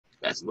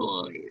That's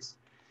noise.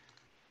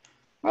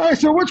 All right,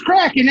 so what's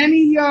cracking?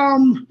 Any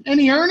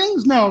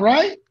earnings? No,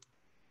 right?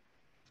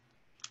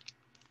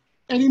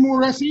 Any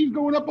more SEs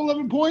going up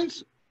 11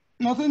 points?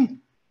 Nothing?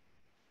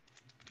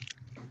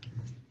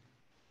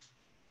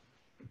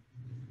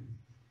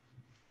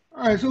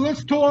 All right, so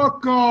let's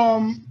talk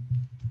a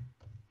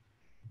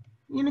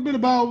little bit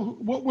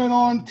about what went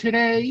on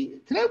today.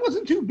 Today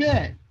wasn't too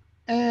bad.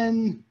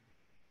 And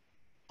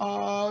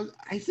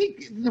I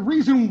think the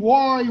reason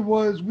why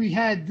was we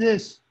had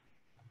this.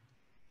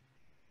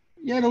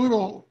 You had a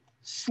little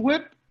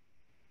slip.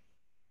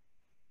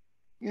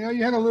 You know,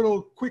 you had a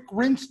little quick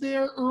rinse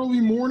there early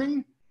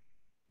morning.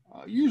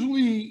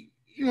 Usually,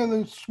 you know,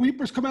 the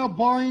sweepers come out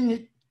buying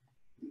it.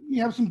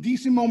 You have some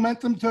decent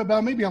momentum to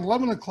about maybe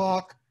 11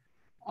 o'clock.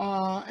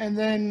 And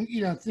then,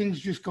 you know, things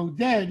just go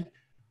dead.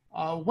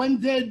 Went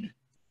dead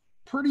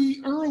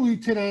pretty early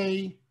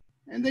today.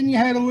 And then you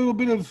had a little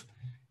bit of,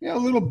 you know,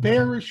 a little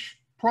bearish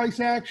price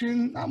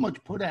action. Not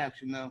much put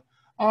action, though.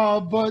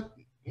 But,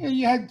 you know,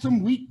 you had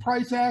some weak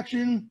price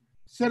action,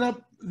 set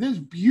up this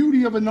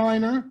beauty of a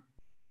niner.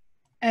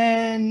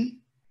 And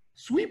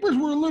sweepers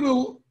were a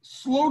little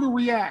slow to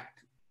react,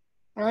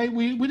 right?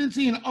 We didn't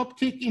see an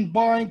uptick in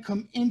buying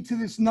come into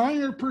this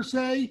niner per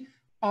se.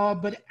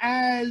 But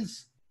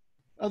as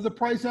the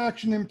price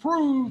action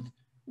improved,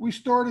 we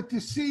started to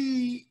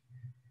see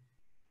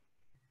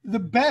the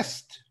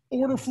best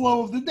order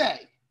flow of the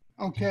day,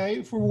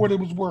 okay, for what it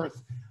was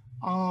worth.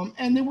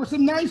 And there were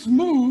some nice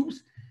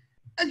moves.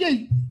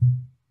 Again,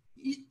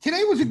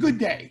 today was a good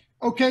day,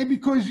 okay,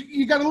 because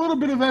you got a little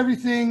bit of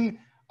everything.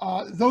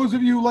 Those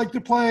of you who like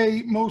to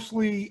play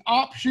mostly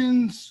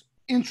options,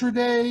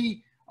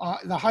 intraday,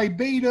 the high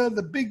beta,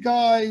 the big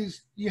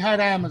guys, you had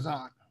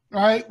Amazon,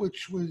 right,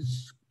 which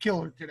was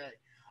killer today.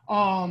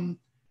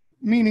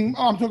 Meaning,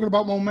 I'm talking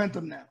about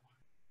momentum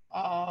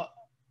now.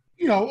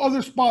 You know,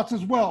 other spots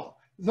as well.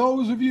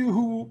 Those of you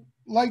who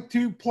like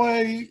to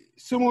play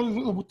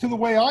similar to the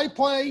way I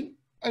play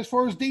as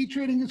far as day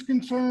trading is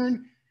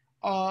concerned,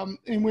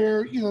 and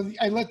where, you know,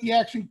 I let the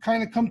action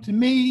kind of come to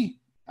me.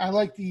 I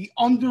like the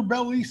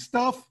underbelly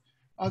stuff,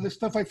 the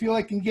stuff I feel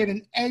I can get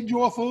an edge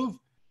off of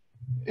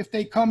if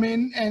they come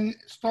in and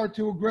start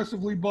to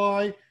aggressively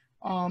buy.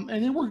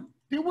 And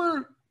there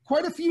were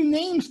quite a few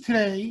names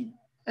today.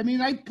 I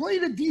mean, I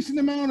played a decent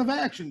amount of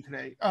action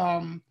today.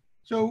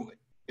 So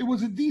it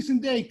was a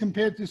decent day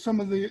compared to some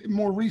of the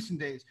more recent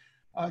days.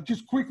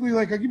 Just quickly,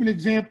 like I'll give you an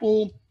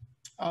example.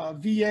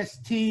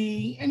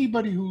 VST,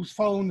 anybody who's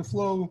following the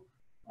flow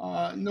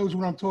knows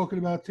what I'm talking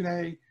about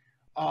today.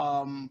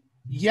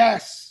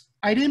 Yes,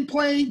 I didn't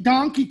play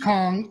Donkey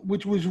Kong,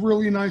 which was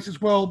really nice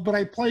as well, but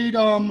I played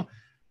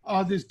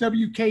this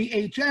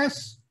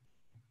WKHS,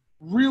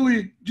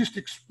 really just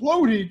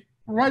exploded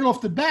right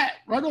off the bat,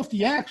 right off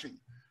the action.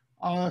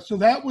 So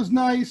that was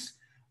nice.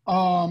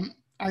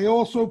 I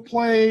also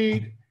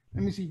played,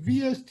 let me see,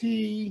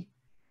 VST.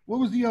 What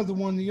was the other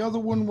one? The other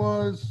one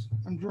was,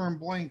 I'm drawing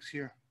blanks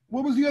here.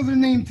 What was the other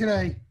name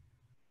today?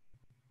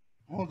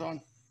 Hold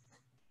on.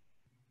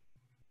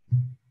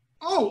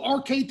 Oh,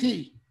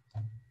 RKT.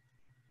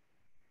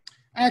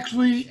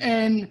 Actually,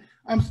 and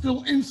I'm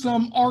still in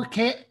some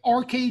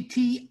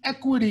RKT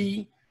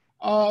equity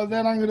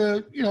that I'm going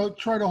to, you know,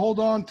 try to hold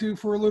on to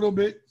for a little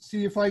bit,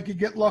 see if I could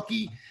get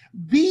lucky.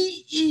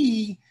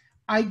 BE,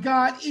 I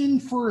got in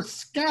for a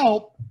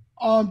scalp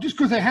just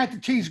because I had to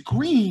chase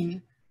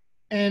green,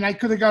 and I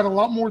could have got a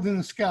lot more than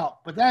a scalp.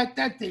 But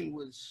that thing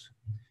was,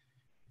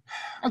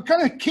 I'm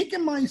kind of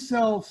kicking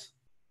myself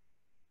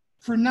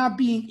for not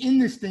being in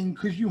this thing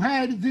because you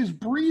had this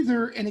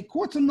breather and it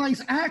caught some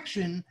nice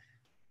action.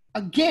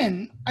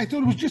 Again, I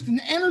thought it was just an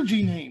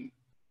energy name,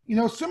 you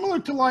know, similar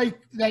to like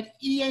that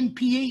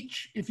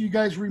ENPH, if you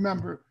guys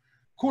remember,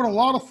 caught a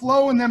lot of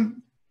flow. And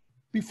then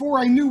before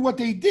I knew what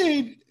they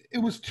did, it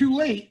was too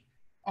late.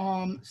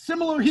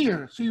 Similar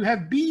here. So you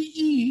have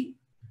BE,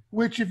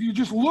 which if you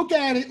just look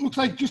at it, looks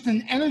like just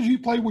an energy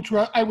play, which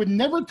I would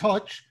never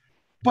touch,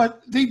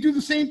 but they do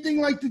the same thing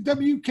like the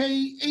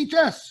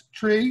WKHS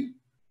tree,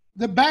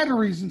 the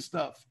batteries and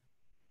stuff.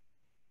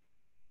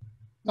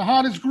 The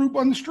hottest group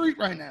on the street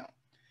right now.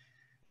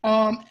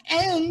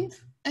 And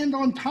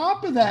on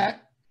top of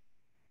that,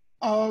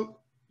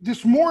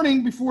 this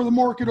morning before the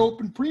market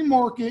opened,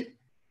 pre-market,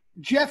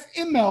 Jeff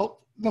Immelt,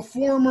 the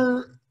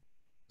former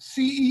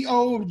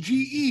CEO of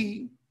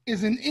GE,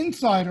 is an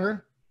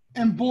insider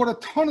and bought a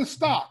ton of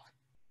stock.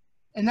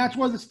 And that's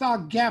why the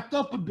stock gapped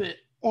up a bit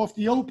off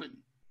the open.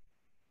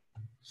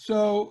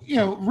 So, you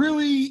know,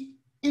 really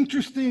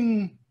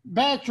interesting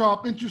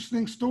backdrop,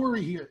 interesting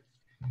story here.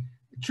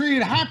 Tree,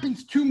 it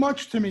happens too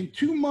much to me,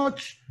 too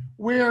much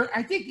where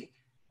I think,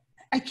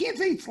 I can't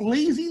say it's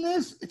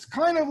laziness. It's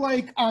kind of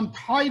like I'm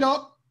tied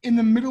up in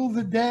the middle of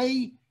the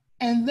day.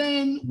 And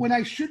then when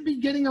I should be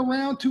getting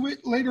around to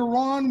it later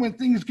on, when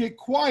things get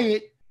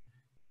quiet,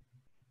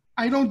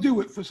 I don't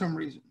do it for some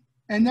reason.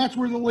 And that's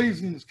where the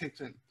laziness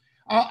kicks in.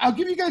 I'll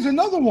give you guys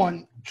another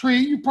one. Tree,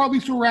 you probably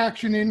saw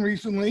action in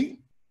recently.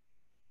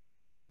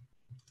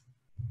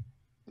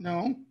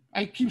 No,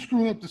 I keep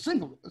screwing up the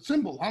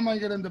symbol. How am I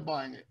going to end up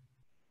buying it?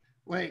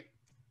 Wait,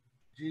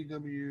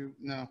 GW,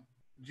 no,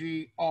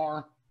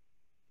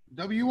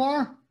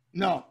 GRWR?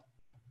 No.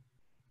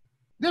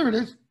 There it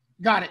is.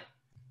 Got it.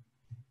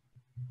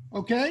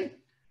 Okay.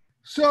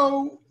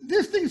 So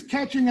this thing's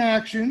catching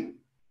action,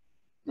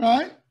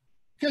 right?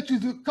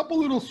 Catches a couple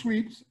little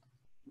sweeps.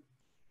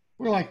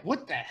 We're like,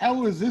 what the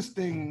hell is this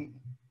thing?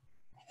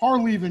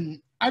 Hardly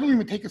even, I don't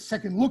even take a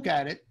second look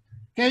at it.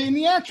 Okay. And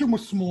the action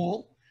was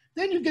small.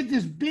 Then you get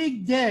this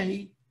big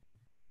day.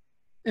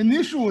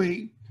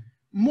 Initially,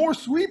 more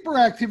sweeper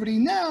activity.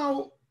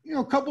 Now,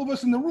 a couple of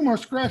us in the room are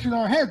scratching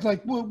our heads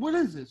like, well, what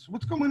is this?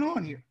 What's going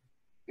on here?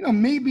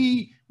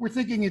 Maybe we're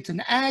thinking it's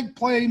an ag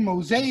play.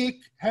 Mosaic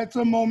had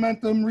some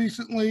momentum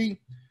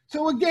recently.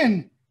 So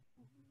again,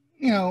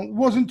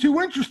 wasn't too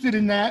interested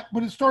in that,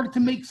 but it started to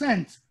make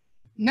sense.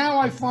 Now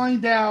I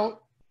find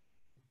out,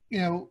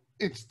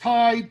 it's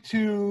tied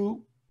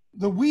to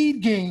the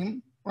weed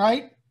game,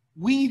 right?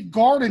 Weed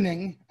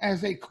gardening,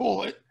 as they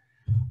call it.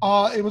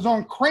 It was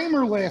on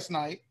Kramer last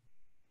night.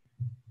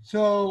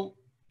 So,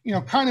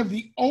 kind of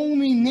the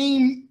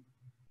only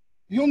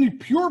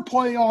pure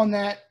play on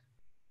that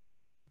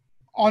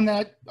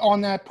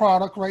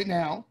product right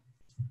now,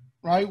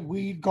 right?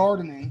 Weed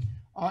gardening.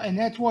 And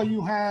that's why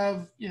you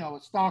have, a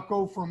stock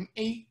go from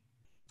 8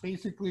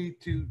 basically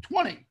to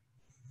 20.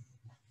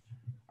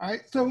 All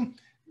right. So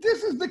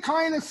this is the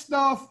kind of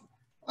stuff,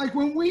 like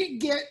when we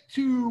get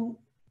to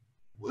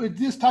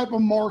this type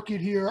of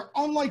market here,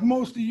 unlike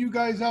most of you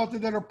guys out there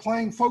that are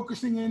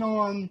focusing in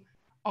on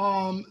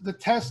the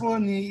Tesla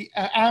and the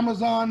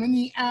Amazon and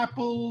the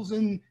Apples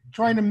and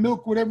trying to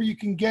milk whatever you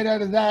can get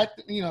out of that.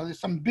 There's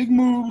some big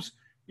moves.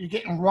 You're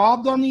getting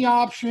robbed on the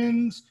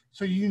options.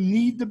 So you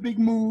need the big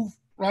move,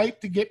 right,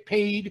 to get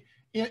paid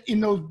in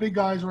those big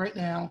guys right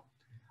now.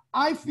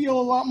 I feel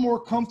a lot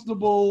more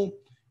comfortable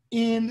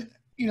in,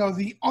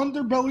 the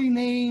underbelly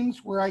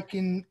names where I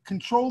can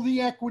control the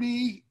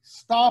equity,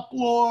 stop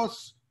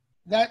loss,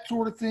 that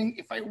sort of thing.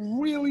 If I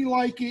really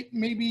like it,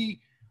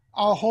 maybe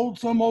I'll hold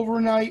some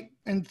overnight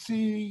and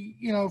see,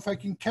 if I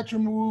can catch a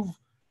move,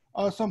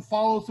 some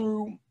follow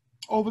through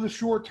over the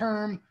short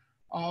term.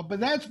 But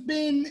that's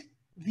been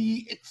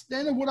the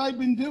extent of what I've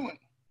been doing,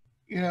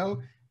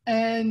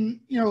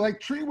 and, like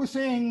Tree was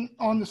saying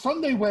on the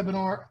Sunday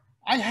webinar,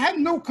 I had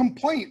no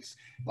complaints.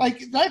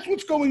 Like, that's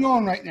what's going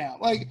on right now.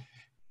 Like,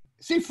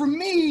 see, for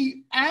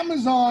me,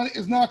 Amazon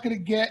is not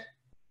going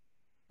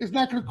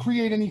to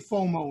create any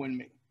FOMO in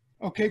me.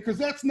 Okay. Cause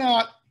that's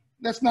not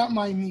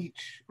my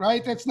niche,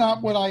 right? That's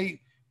not what I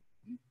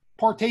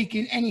partake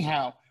in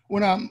anyhow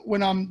when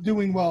I'm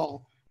doing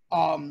well,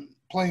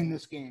 playing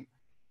this game.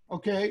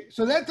 Okay.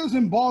 So that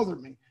doesn't bother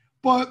me,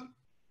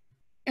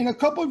 and a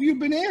couple of you have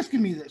been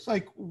asking me this,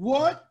 like,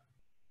 what's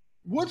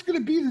going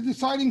to be the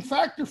deciding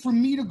factor for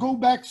me to go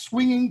back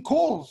swinging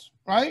calls,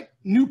 right?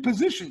 New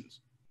positions.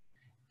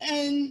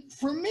 And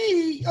for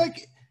me,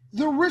 like,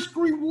 the risk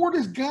reward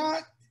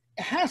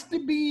has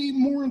to be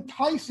more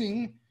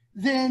enticing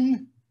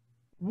than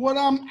what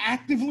I'm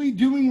actively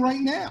doing right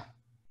now.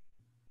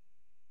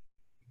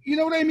 You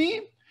know what I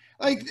mean?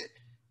 Like,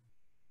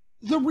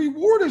 the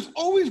reward is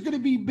always going to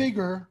be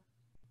bigger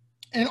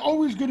and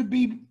always going to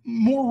be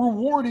more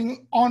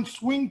rewarding on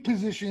swing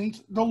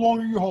positions the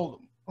longer you hold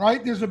them,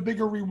 right? There's a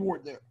bigger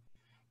reward there.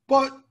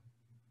 But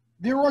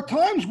there are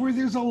times where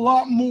there's a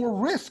lot more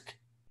risk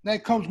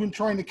that comes when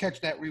trying to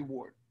catch that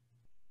reward,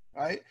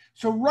 right?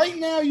 So right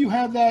now you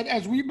have that,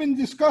 as we've been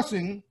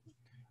discussing,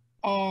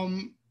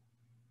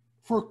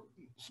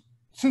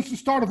 since the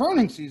start of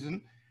earnings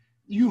season,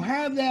 you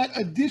have that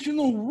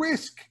additional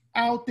risk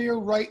out there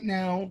right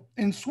now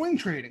in swing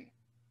trading,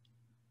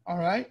 all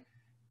right?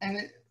 And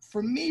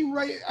for me,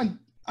 right,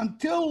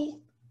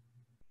 until,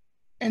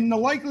 and the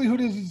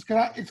likelihood is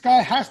it's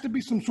has to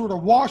be some sort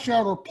of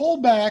washout or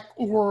pullback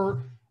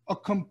or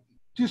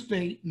just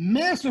a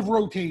massive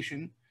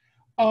rotation.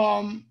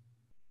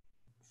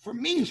 For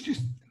me, it's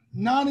just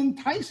not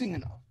enticing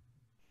enough.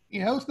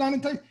 It's not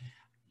enticing.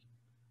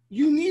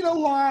 You need a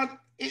lot.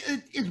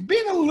 It's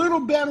been a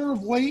little better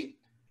of late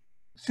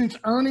since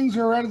earnings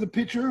are out of the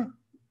picture,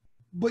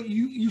 but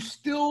you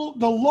still,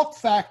 the luck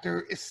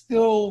factor is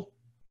still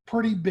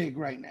pretty big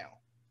right now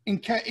in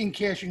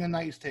cashing a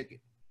nice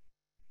ticket.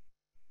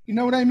 You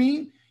know what I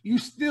mean? You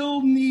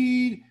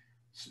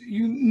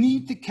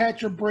need to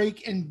catch a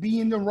break and be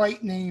in the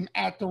right name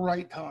at the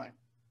right time.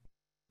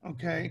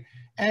 Okay.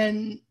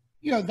 And,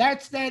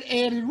 that's that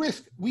added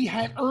risk. We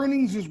had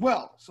earnings as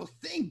well. So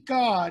thank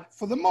God,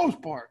 for the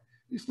most part,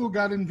 you still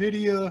got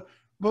NVIDIA,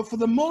 but for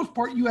the most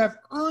part, you have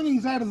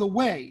earnings out of the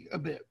way a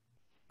bit,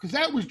 because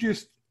that was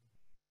just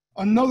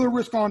another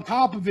risk on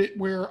top of it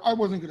where I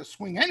wasn't going to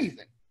swing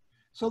anything.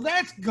 So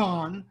that's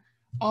gone.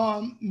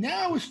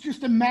 Now it's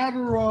just a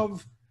matter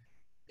of,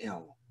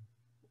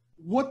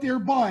 what they're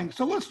buying.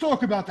 So let's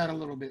talk about that a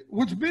little bit.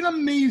 What's been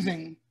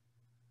amazing,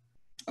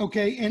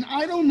 okay, and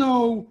I don't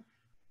know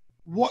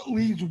what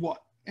leads what,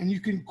 and you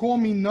can call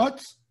me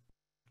nuts,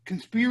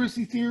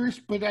 conspiracy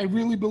theorist, but I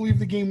really believe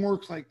the game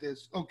works like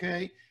this,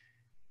 okay?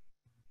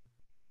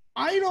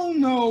 I don't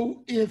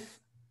know if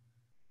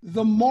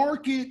the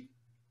market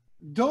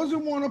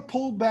doesn't want to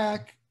pull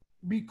back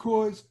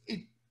because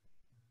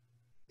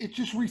it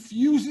just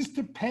refuses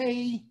to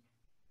pay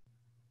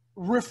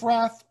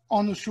riffraff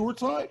on the short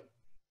side.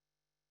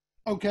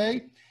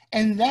 Okay?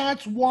 And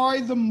that's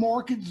why the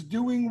market's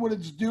doing what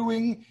it's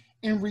doing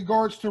in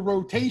regards to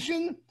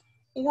rotation,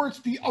 or it's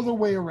the other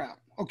way around.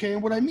 Okay?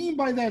 And what I mean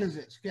by that is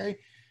this, okay?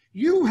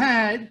 You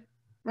had,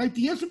 right,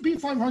 the S&P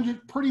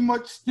 500 pretty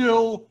much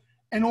still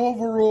an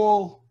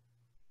overall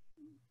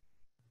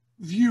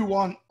view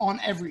on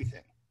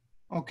everything,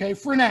 okay,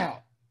 for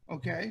now,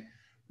 okay?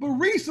 But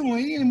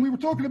recently, and we were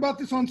talking about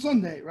this on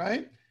Sunday,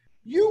 right?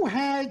 You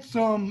had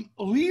some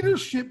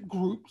leadership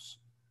groups,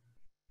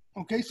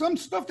 okay, some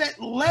stuff that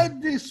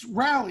led this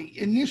rally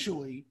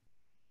initially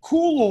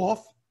cool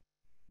off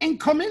and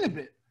come in a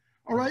bit,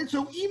 all right?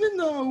 So even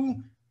though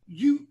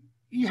you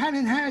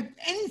hadn't had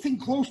anything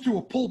close to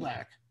a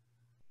pullback,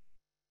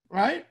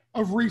 right,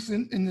 of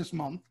recent in this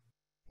month,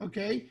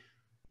 okay,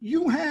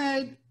 you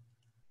had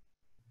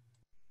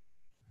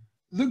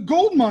the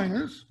gold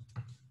miners,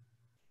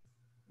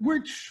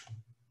 which,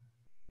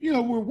 you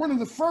know, were one of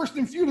the first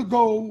and few to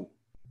go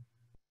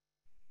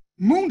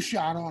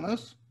moonshot on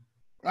us,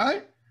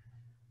 right?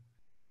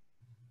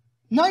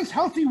 Nice,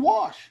 healthy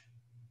wash.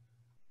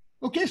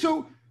 Okay,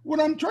 so what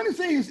I'm trying to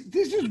say is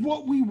this is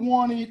what we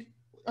wanted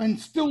and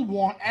still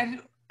want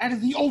out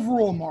of the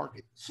overall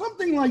market.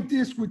 Something like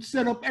this would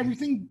set up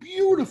everything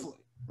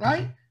beautifully,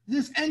 right?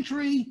 This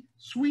entry,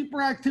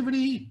 sweeper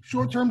activity,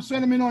 short-term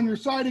sentiment on your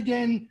side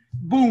again,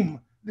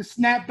 boom. The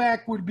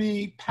snapback would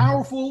be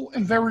powerful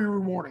and very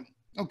rewarding,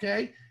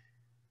 okay?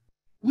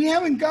 We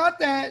haven't got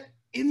that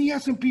in the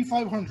S&P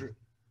 500,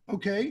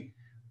 okay?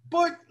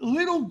 But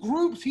little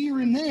groups here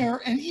and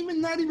there, and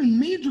even not even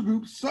major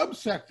groups,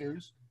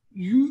 subsectors,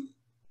 you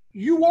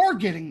are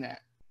getting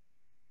that.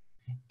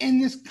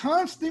 And this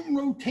constant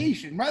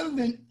rotation, rather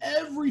than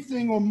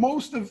everything or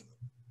most of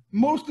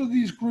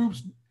these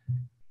groups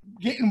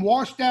getting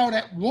washed out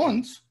at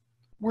once,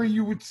 where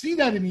you would see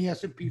that in the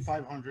S&P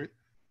 500,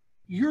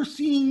 you're just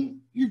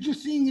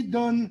seeing it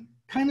done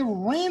kind of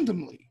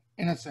randomly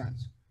in a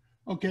sense.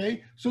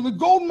 Okay, so the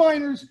gold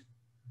miners,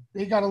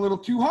 they got a little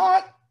too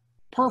hot,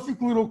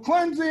 perfect little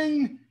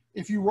cleansing.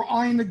 If you were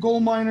eyeing the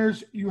gold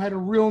miners, you had a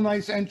real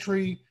nice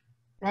entry,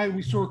 right?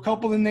 We saw a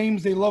couple of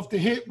names they love to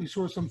hit. We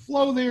saw some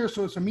flow there,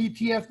 saw some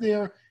ETF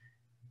there.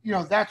 You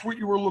know, that's what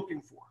you were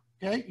looking for.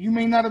 Okay, you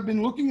may not have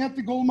been looking at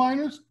the gold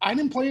miners. I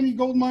didn't play any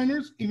gold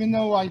miners, even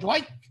though I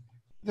like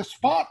the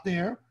spot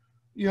there.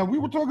 You know, we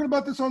were talking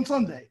about this on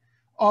Sunday.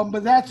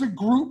 But that's a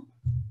group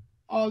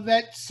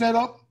that set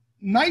up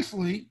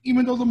nicely,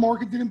 even though the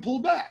market didn't pull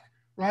back,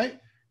 right?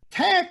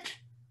 Tech,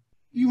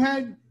 you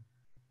had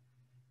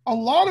a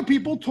lot of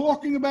people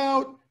talking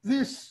about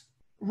this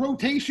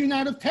rotation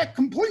out of tech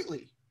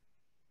completely,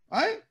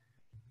 right?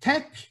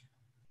 Tech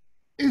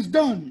is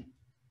done,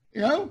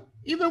 you know?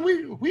 Even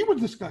we were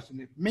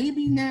discussing it.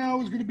 Maybe now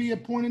is going to be a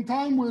point in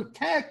time where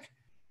tech,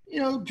 you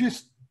know,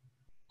 just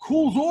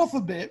cools off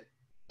a bit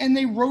and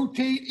they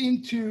rotate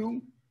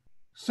into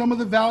some of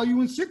the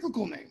value and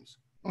cyclical names,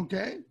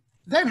 okay?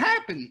 That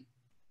happened,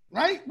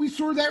 right? We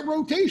saw that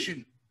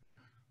rotation.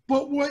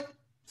 But what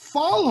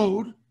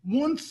followed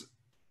once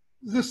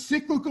the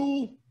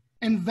cyclical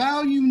and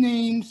value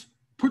names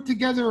put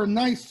together a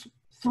nice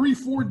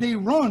 3-4 day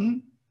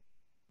run,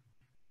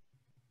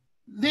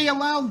 they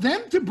allowed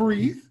them to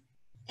breathe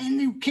and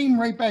they came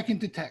right back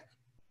into tech,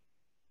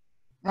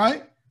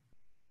 right?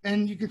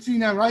 And you can see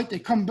now, right? They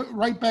come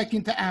right back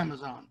into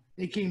Amazon.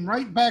 They came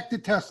right back to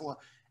Tesla.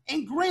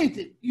 And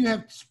granted, you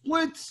have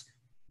splits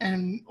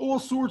and all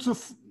sorts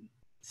of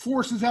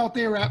forces out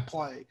there at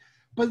play.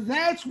 But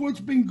that's what's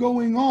been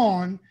going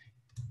on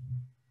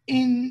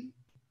and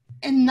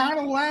not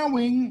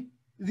allowing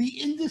the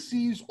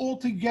indices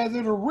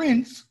altogether to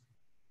rinse,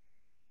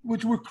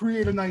 which would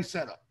create a nice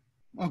setup,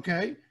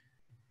 okay?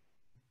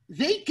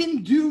 They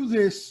can do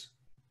this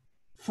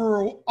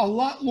for a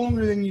lot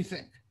longer than you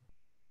think.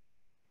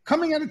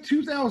 Coming out of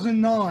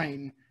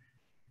 2009,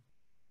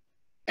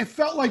 it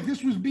felt like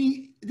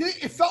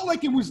it felt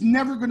like it was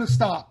never going to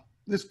stop.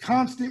 This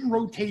constant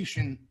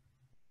rotation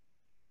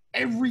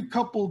every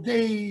couple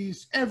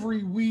days,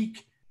 every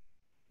week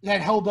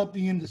that held up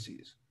the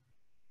indices.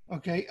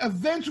 Okay.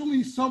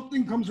 Eventually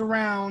something comes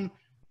around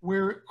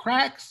where it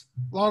cracks.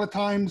 A lot of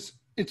times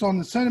it's on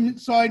the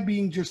sentiment side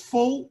being just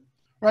full,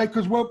 right?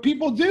 Because what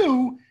people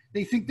do,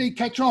 they think they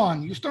catch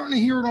on. You're starting to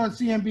hear it on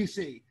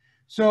CNBC.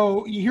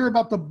 So you hear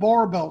about the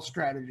barbell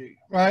strategy,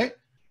 right?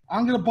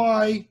 I'm going to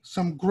buy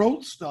some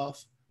growth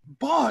stuff,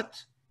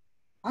 but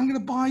I'm going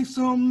to buy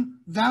some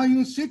value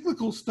and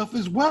cyclical stuff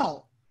as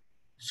well.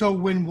 So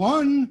when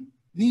one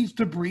needs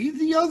to breathe,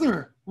 the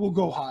other will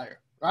go higher,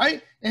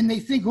 right? And they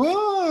think,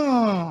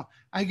 oh,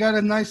 I got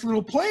a nice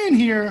little plan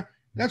here.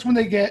 That's when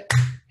they get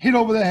hit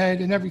over the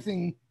head and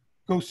everything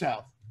goes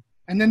south.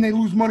 And then they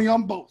lose money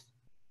on both,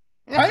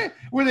 right?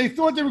 Where they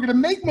thought they were going to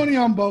make money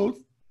on both,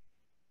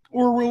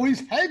 or were at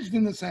least hedged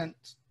in the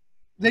sense,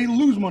 they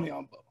lose money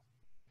on both,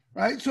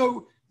 right?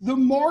 So the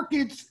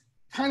market's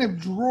kind of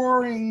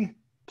drawing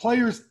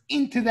players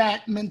into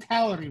that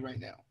mentality right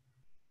now,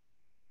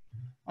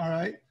 All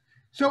right.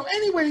 So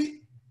anyway,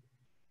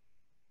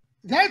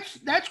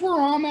 that's where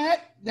I'm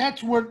at.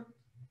 That's what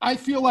I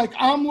feel like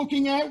I'm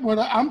looking at, what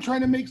I'm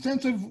trying to make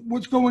sense of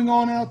what's going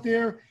on out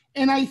there.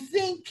 And I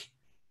think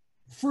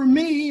for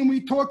me, and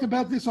we talked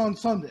about this on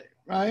Sunday,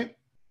 right?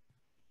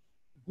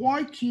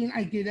 Why can't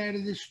I get out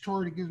of this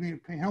chart? It gives me a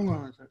pain. Hang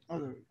on a second. Oh,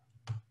 there we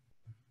go.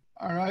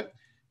 All right.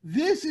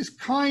 This is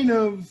kind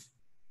of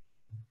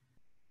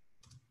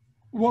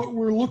what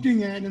we're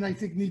looking at and I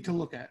think need to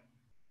look at.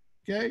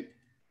 Okay.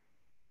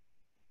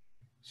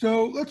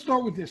 So let's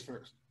start with this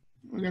first.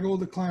 We got all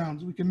the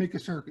clowns. We can make a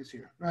circus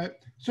here, right?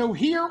 So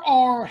here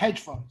are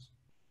hedge funds.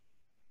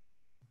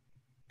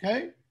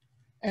 Okay.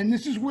 And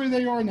this is where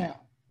they are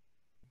now.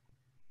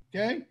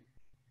 Okay.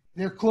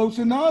 They're close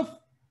enough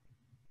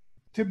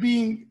to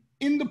being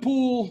in the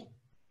pool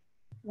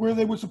where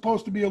they were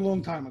supposed to be a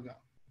long time ago.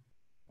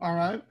 All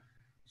right.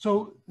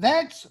 So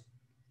that's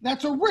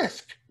a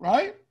risk,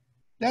 right?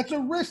 That's a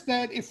risk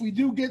that if we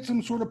do get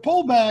some sort of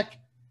pullback,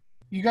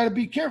 you got to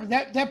be careful.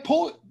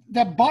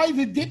 That buy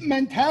the dip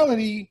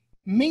mentality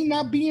may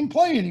not be in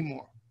play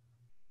anymore.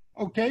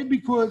 Okay,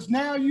 because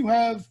now you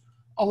have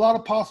a lot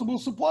of possible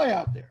supply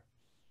out there.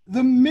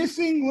 The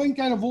missing link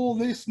out of all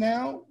this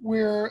now,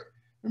 where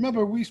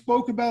remember we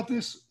spoke about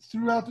this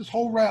throughout this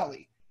whole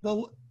rally,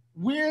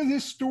 where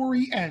this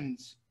story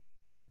ends,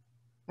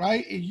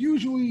 right?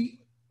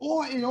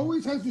 It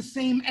always has the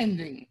same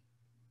ending.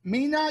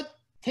 May not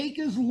take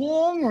as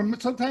long, or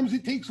sometimes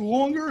it takes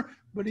longer,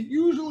 but it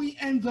usually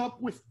ends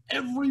up with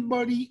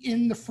everybody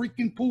in the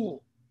freaking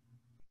pool.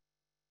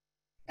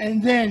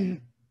 And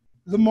then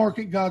the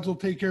market gods will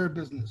take care of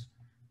business,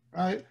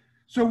 right?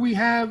 So we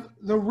have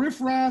the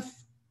riffraff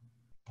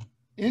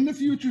in the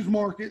futures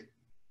market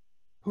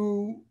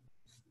who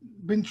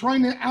been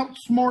trying to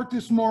outsmart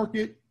this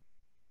market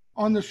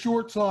on the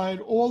short side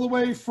all the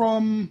way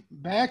from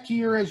back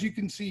here, as you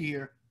can see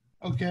here,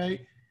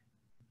 okay?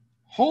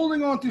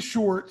 Holding on to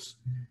shorts.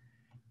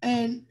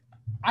 And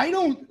I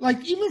don't,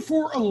 like, even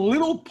for a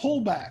little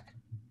pullback,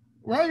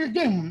 right?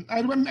 Again,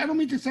 I don't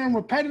mean to sound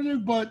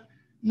repetitive, but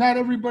not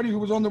everybody who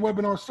was on the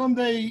webinar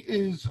Sunday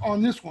is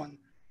on this one.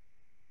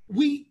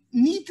 We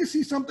need to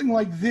see something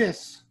like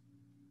this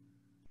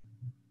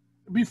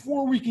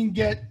before we can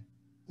get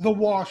the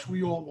wash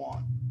we all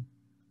want.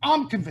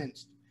 I'm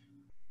convinced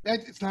that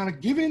it's not a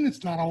given,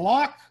 it's not a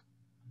lock.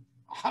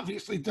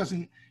 Obviously, it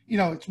doesn't,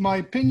 it's my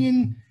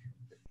opinion,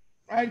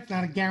 right? It's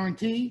not a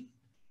guarantee.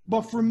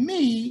 But for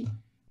me,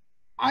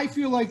 I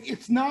feel like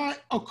it's not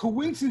a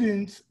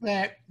coincidence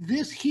that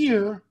this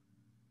here,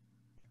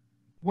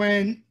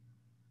 when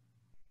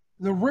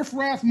the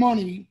riffraff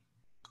money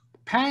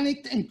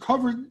panicked and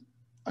covered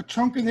a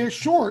chunk of their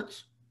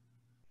shorts,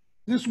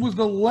 this was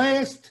the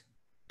last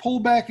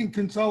pullback and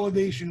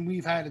consolidation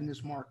we've had in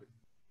this market.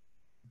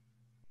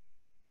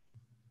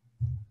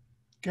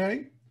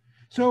 Okay?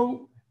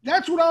 So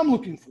that's what I'm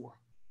looking for,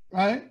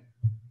 right?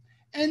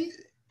 And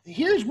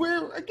here's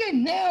where,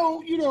 again,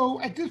 now,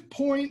 at this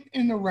point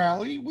in the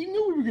rally, we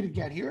knew we were going to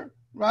get here,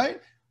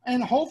 right?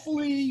 And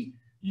hopefully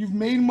you've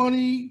made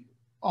money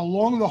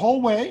along the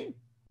whole way,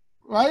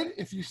 right?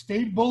 If you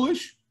stayed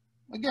bullish,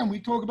 again, we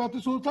talk about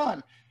this all the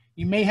time.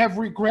 You may have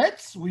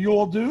regrets. We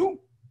all do.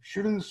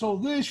 Shouldn't have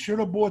sold this, should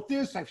have bought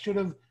this, I should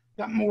have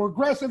got more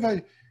aggressive.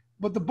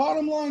 But the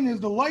bottom line is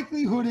the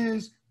likelihood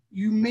is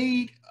you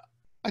made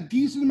a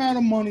decent amount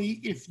of money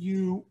if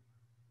you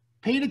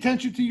paid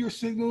attention to your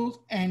signals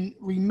and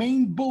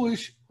remained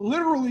bullish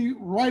literally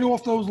right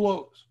off those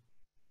lows.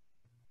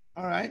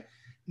 All right.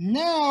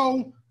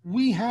 Now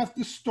we have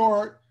to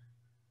start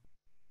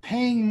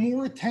paying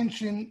more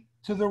attention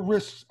to the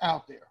risks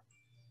out there.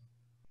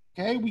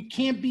 Okay. We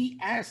can't be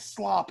as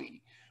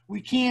sloppy. We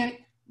can't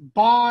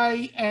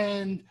buy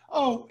and,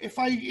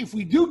 if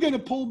we do get a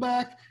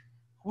pullback,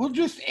 we'll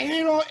just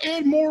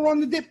add more on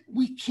the dip.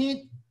 We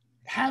can't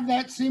have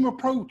that same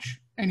approach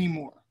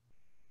anymore.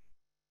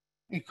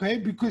 Okay,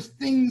 because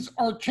things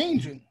are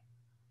changing.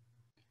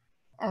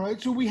 All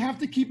right, so we have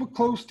to keep a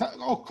close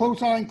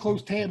eye and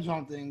close tabs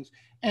on things.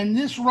 And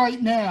this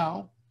right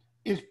now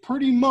is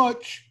pretty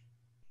much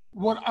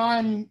what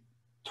I'm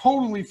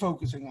totally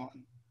focusing on.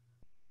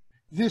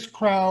 This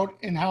crowd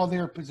and how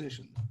they're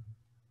positioned.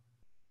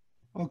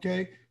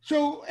 Okay,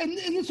 so and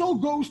this all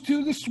goes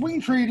to the swing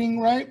trading,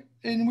 right?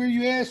 And where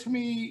you ask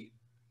me,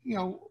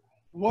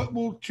 what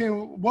will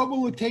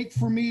it take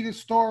for me to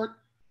start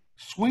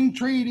swing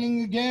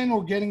trading again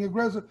or getting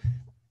aggressive?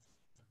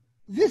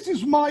 This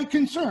is my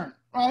concern,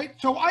 right?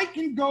 So I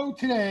can go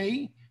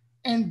today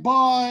and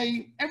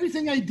buy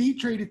everything I day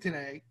traded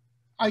today.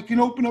 I can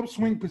open up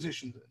swing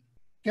positions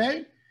in,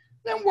 okay?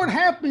 Then what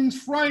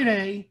happens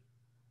Friday?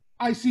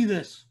 I see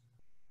this.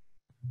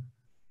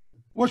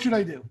 What should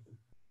I do?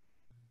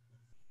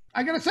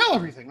 I got to sell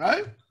everything,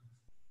 right?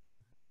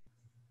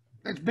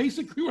 That's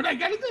basically what I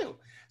got to do.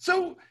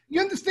 So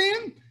you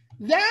understand?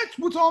 That's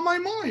what's on my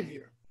mind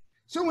here.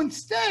 So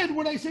instead,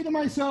 what I say to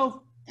myself,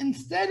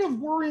 instead of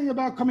worrying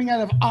about coming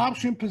out of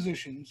option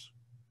positions,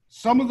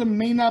 some of them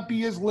may not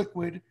be as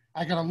liquid.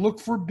 I got to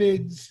look for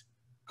bids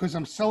because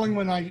I'm selling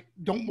when I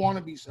don't want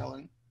to be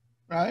selling.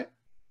 right?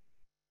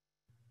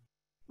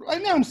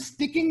 Right now I'm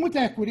sticking with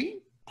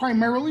equity,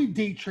 primarily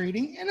day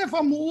trading. And if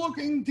I'm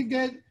looking to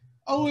get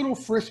a little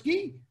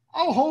frisky,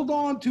 I'll hold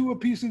on to a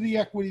piece of the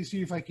equity,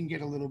 see if I can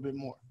get a little bit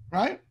more,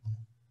 right?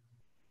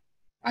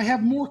 I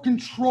have more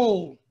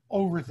control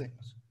over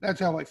things. That's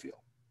how I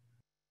feel.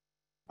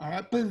 All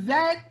right, but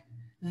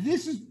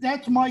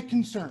that's my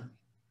concern.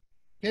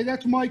 Okay,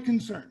 that's my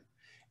concern.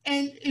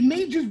 And it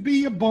may just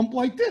be a bump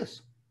like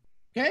this,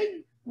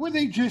 okay, where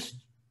they just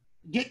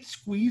get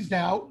squeezed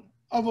out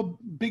of a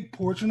big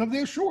portion of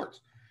their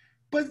shorts.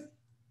 But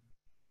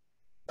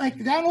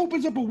like that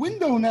opens up a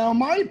window now, in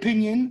my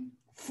opinion,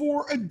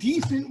 for a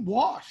decent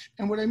wash.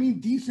 And what I mean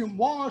decent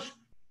wash,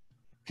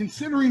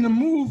 considering the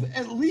move,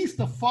 at least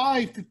a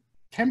 5 to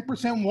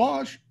 10%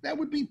 wash, that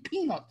would be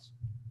peanuts,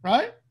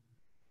 right?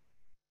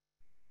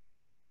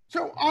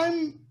 So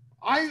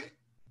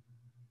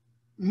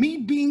me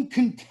being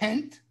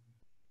content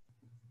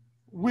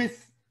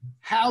with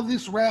how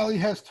this rally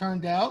has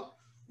turned out,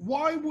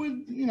 why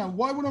would I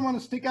want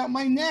to stick out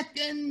my neck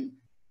and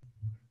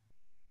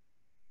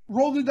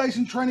roll the dice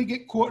and trying to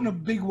get caught in a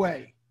big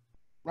way,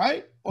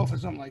 right? Off of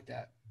something like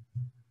that.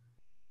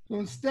 So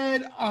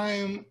instead,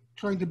 I'm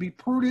trying to be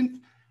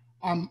prudent.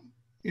 I'm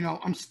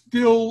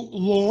still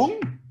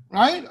long,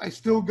 right? I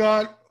still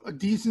got a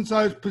decent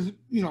sized,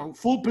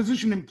 full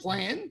position and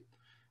plan.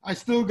 I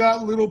still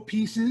got little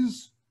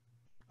pieces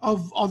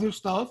of other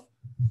stuff,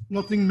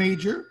 nothing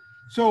major.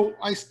 So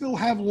I still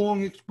have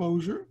long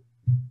exposure,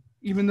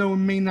 even though it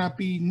may not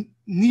be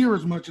near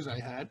as much as I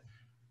had.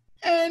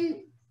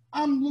 And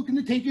I'm looking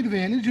to take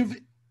advantage of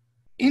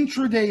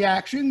intraday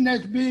action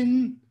that's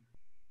been,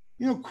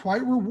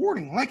 quite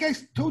rewarding. Like I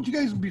told you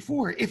guys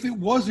before, if it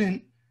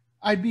wasn't,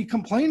 I'd be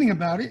complaining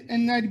about it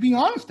and I'd be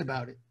honest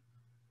about it.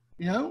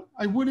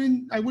 I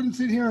wouldn't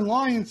sit here and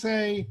lie and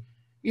say,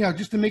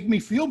 just to make me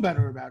feel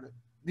better about it.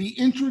 The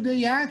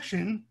intraday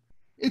action,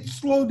 it's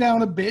slowed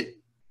down a bit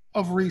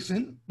of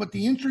recent, but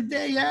the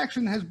intraday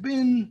action has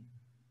been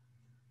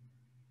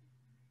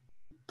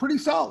pretty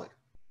solid.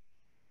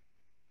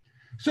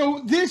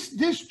 So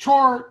this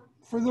chart,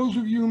 for those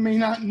of you who may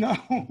not know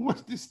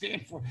what this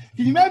stands for,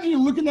 can you imagine you're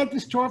looking at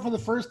this chart for the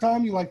first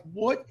time? You're like,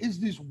 what is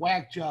this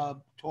whack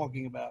job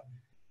talking about?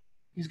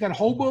 He's got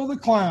Hobo the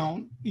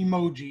Clown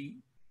emoji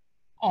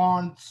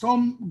on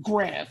some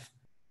graph,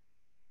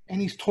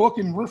 and he's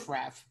talking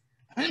riffraff.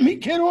 Let me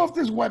get off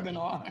this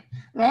webinar,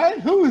 right?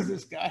 Who is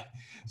this guy?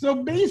 So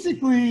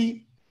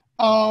basically,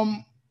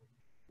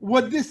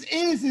 what this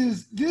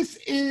is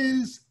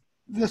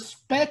the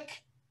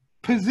spec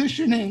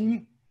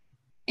positioning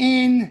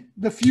in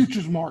the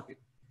futures market.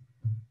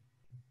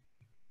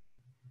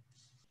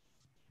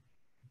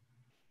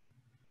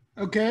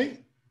 Okay?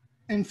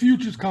 And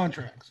futures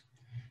contracts.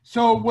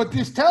 So what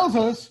this tells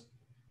us,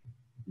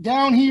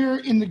 down here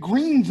in the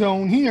green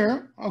zone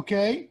here,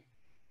 okay,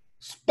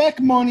 spec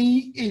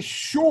money is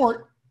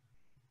short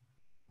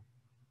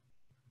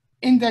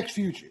index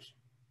futures.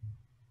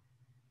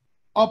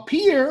 Up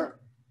here,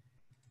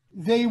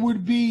 they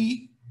would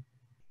be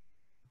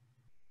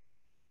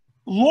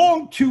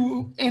long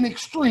to an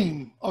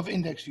extreme of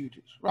index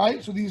futures,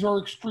 right? So these are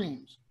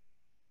extremes.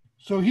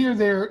 So here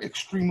they're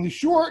extremely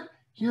short.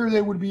 Here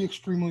they would be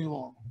extremely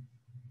long.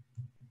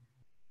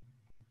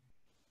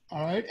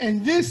 All right.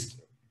 And this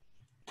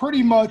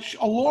pretty much,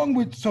 along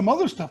with some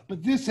other stuff,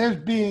 but this has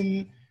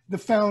been the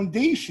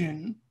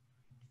foundation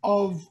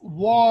of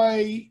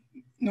why,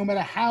 no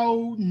matter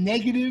how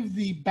negative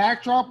the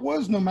backdrop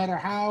was, no matter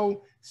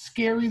how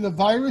scary the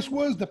virus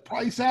was, the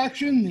price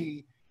action,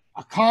 the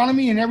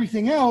economy and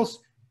everything else,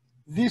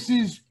 this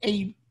is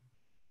a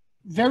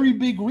very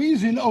big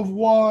reason of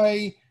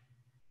why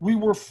we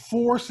were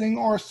forcing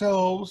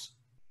ourselves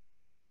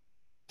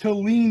to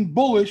lean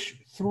bullish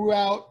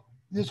throughout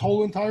this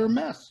whole entire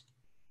mess.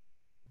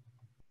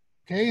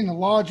 Okay, and the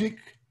logic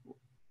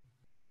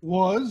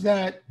was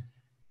that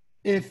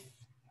if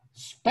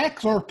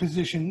specs are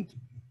positioned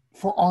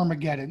for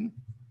Armageddon,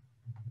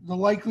 the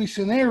likely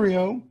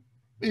scenario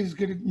is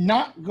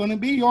not going to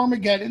be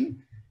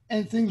Armageddon,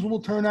 and things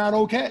will turn out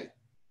okay.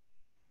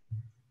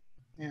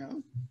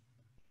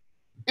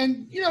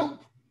 And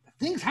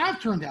things have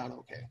turned out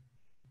okay.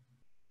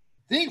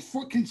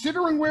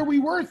 Considering where we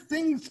were,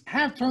 things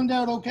have turned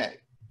out okay.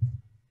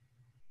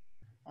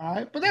 All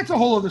right, but that's a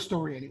whole other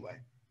story anyway.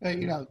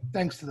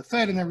 Thanks to the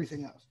Fed and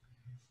everything else.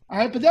 All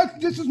right, but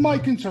this is my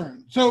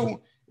concern.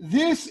 So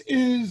this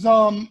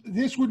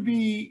would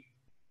be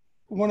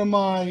one of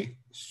my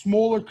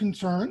smaller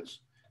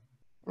concerns,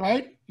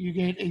 right? You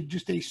get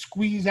just a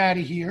squeeze out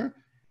of here.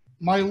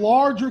 My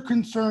larger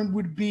concern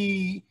would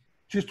be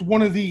just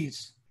one of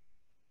these,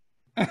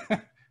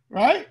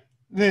 right?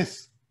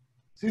 This,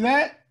 see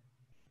that?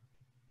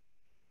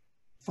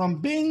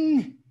 From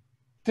Bing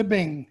to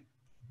Bing,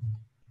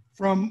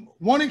 from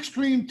one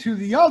extreme to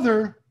the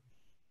other.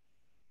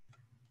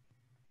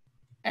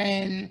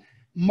 And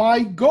my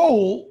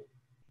goal,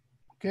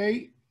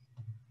 okay,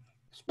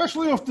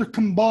 especially off the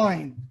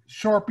combined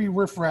Sharpie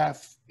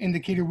riffraff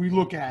indicator we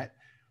look at,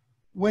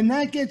 when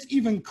that gets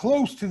even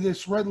close to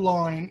this red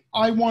line,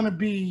 I want to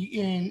be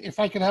in, if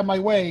I could have my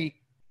way,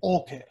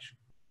 all cash,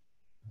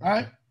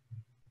 right?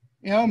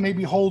 You know,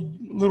 maybe hold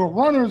little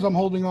runners I'm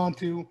holding on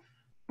to,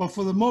 but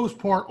for the most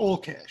part, all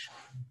cash.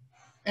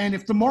 And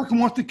if the market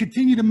wants to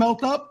continue to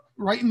melt up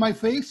right in my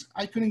face,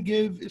 I couldn't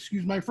give,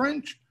 excuse my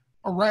French,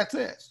 a rat's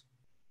ass.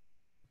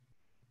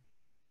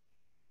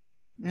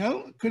 You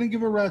know, couldn't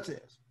give a rat's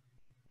ass.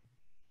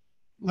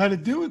 Let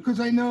it do it because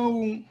I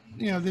know,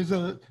 you know, there's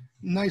a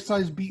nice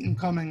sized beating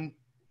coming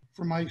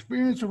from my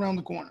experience around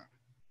the corner.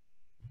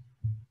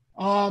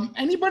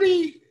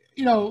 Anybody,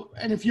 you know,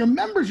 and if you're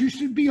members, you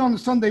should be on the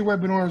Sunday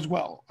webinar as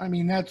well. I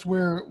mean, that's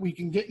where we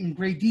can get in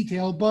great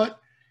detail, but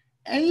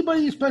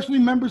anybody, especially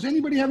members,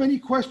 anybody have any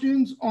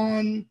questions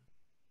on,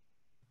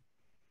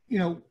 you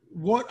know,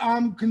 what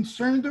I'm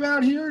concerned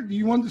about here? Do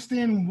you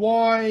understand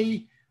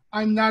why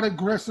I'm not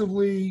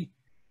aggressively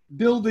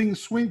building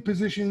swing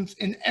positions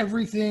in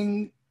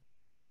everything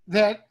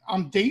that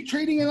I'm day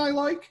trading and I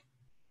like?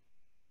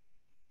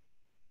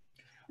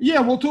 Yeah,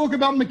 we'll talk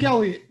about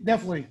McElliott.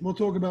 Definitely. We'll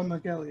talk about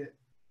McElliott.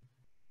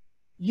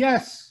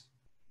 Yes.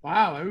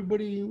 Wow,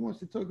 everybody wants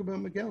to talk about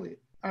McElliott.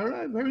 All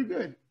right, very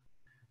good.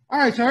 All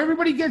right, so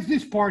everybody gets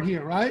this part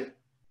here, right?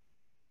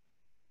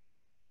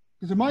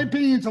 Because in my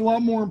opinion, it's a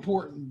lot more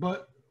important,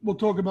 but we'll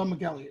talk about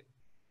McElliott.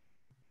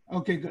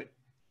 Okay, good.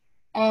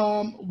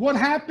 What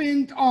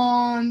happened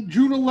on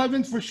June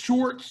 11th for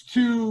shorts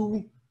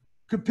to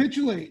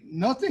capitulate?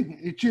 Nothing.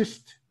 It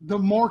just, the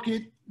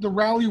market, the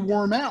rally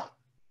wore them out.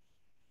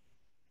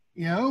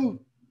 You know,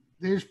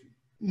 there's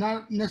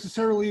not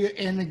necessarily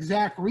an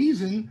exact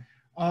reason.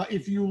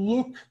 If you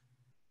look,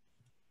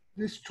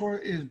 this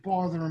chart is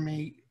bothering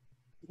me.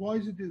 Why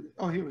does it do this?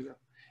 Oh, here we go.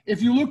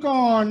 If you look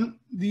on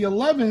the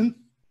 11th,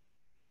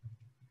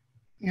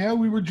 you know,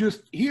 we were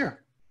just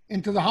here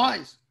into the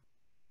highs.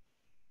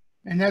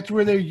 And that's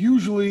where they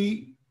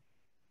usually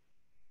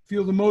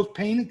feel the most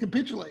pain and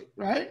capitulate,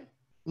 right?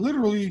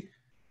 Literally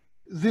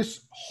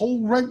this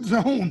whole red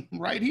zone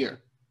right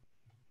here.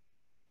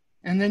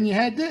 And then you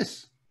had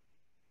this,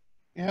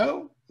 you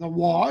know, the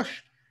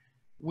wash,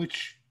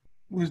 which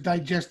was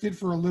digested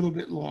for a little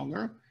bit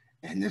longer.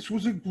 And this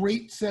was a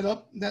great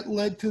setup that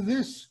led to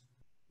this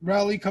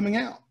rally coming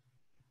out.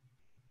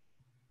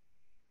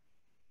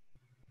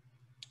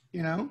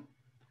 You know?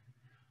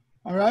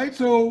 All right,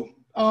 so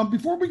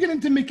before we get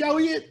into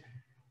McElliott,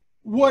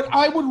 what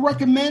I would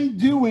recommend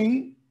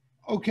doing,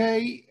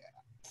 okay,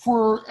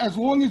 for as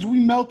long as we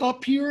melt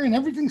up here and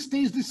everything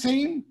stays the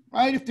same,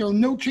 right? If there are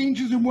no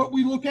changes in what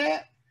we look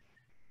at,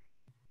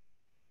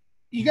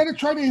 you got to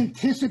try to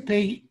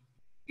anticipate,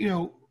 you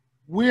know,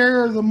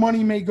 where the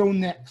money may go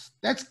next.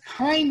 That's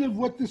kind of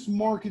what this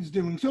market's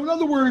doing. So in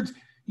other words,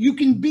 you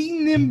can be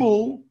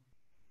nimble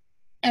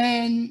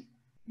and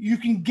you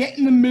can get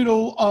in the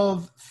middle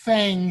of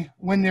FANG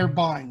when they're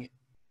buying it,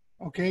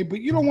 okay?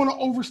 But you don't want to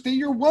overstay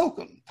your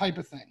welcome type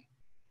of thing,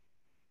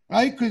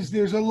 right? Because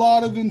there's a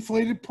lot of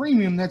inflated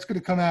premium that's going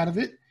to come out of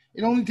it.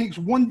 It only takes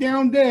one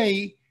down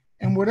day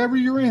and whatever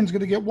you're in is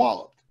going to get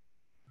walloped,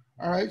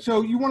 all right?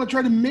 So you want to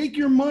try to make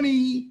your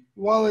money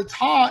while it's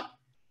hot,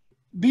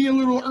 be a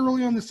little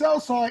early on the sell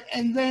side,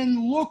 and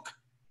then look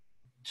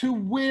to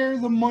where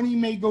the money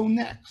may go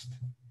next.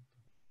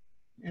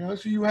 You know,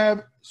 so you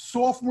have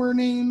software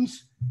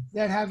names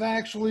that have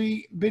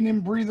actually been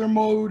in breather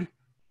mode.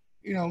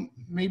 You know,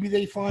 maybe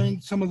they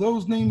find some of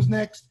those names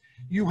next.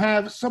 You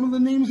have some of the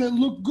names that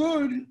look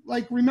good,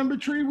 like remember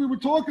Tree, we were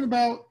talking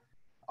about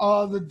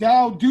the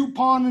Dow,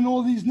 DuPont, and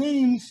all these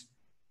names.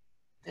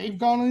 They've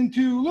gone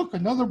into, look,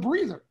 another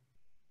breather.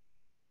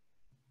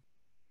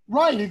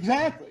 Right,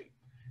 exactly.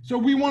 So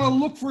we want to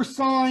look for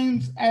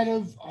signs out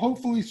of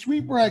hopefully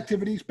sweeper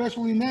activity,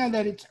 especially now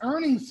that it's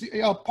earnings,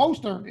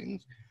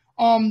 post-earnings,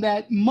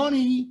 that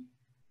money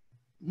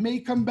may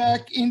come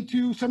back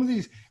into some of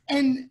these.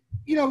 And,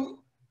 you know,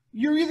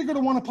 you're either going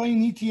to want to play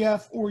an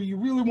ETF or you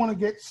really want to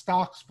get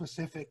stock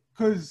specific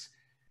because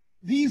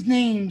these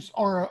names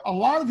are, a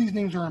lot of these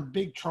names are in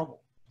big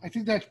trouble. I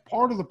think that's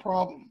part of the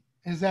problem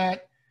is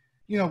that,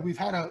 you know, we've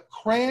had a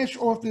crash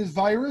off this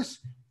virus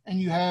and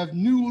you have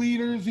new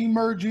leaders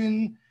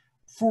emerging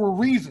for a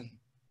reason,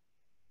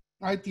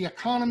 right? The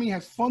economy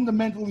has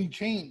fundamentally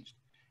changed.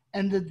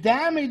 And the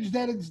damage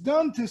that it's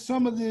done to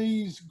some of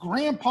these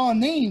grandpa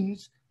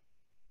names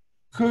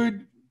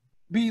could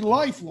be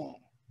lifelong.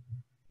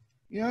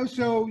 You know,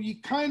 so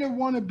you kind of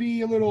want to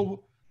be a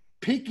little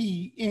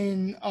picky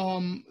in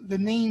the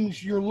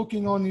names you're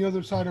looking on the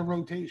other side of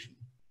rotation.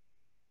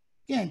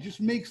 Again,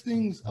 just makes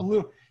things a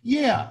little,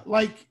 yeah,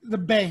 like the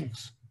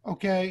banks,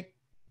 okay?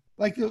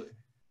 Like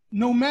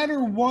no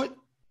matter what,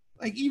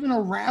 like even a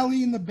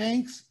rally in the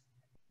banks,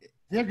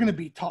 they're going to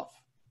be tough.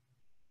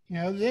 You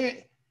know,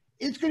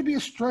 it's going to be a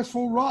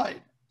stressful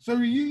ride. So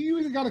you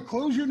either got to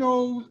close your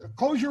nose,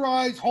 close your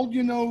eyes, hold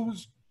your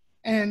nose,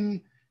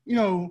 and, you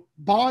know,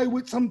 buy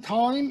with some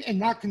time and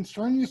not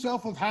concern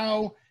yourself of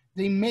how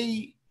they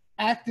may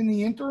act in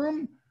the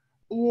interim,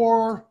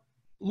 or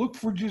look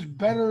for just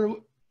better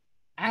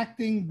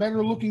acting,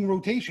 better looking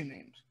rotation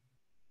names.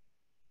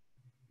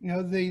 You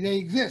know, they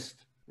exist.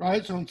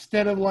 right? So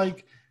instead of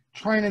like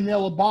trying to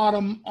nail a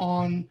bottom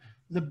on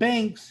the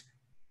banks,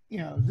 you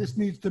know, this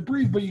needs to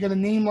breathe, but you got a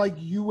name like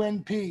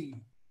UNP,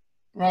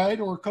 right?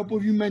 Or a couple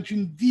of you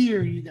mentioned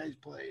Deere you guys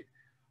played,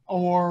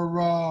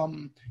 or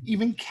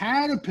even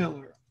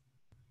Caterpillar,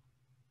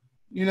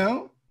 you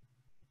know?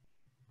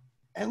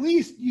 At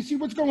least you see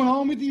what's going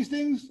on with these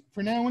things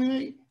for now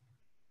anyway?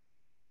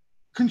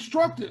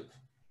 Constructive,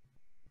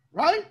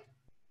 right?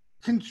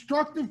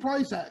 Constructive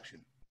price action.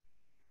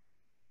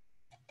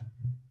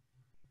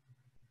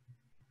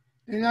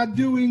 They're not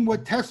doing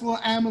what Tesla,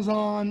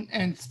 Amazon,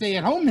 and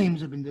stay-at-home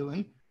names have been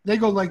doing. They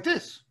go like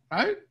this,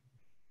 right?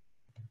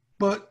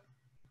 But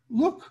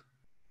look,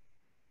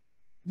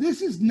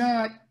 this is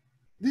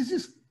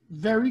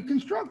very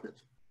constructive.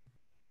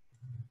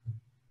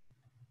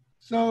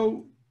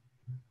 So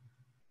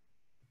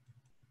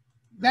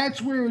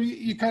that's where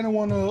you kind of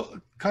want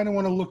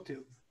to look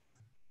to,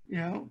 you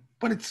know,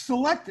 but it's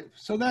selective.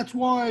 So that's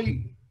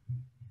why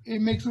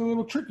it makes it a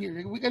little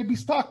trickier. We got to be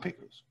stock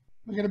pickers.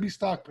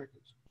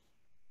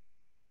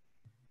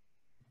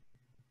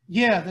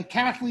 Yeah, the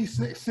Catholic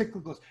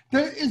cyclicals.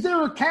 Is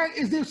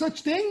there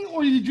such thing,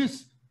 or you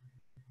just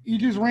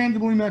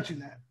randomly mention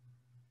that?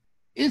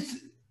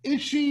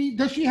 Does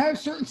she have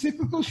certain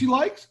cyclicals she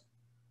likes?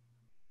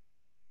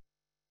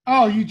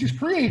 Oh, you just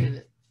created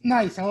it.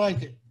 Nice, I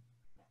like it.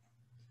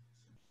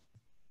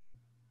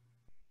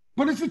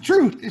 But it's the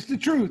truth. It's the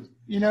truth.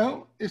 You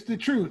know, it's the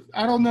truth.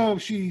 I don't know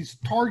if she's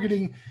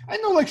targeting. I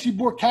know, like, she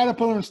bought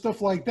Caterpillar and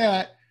stuff like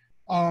that.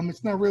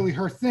 It's not really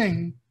her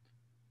thing.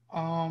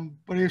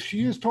 But if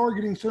she is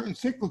targeting certain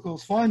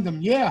cyclicals, find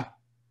them. Yeah.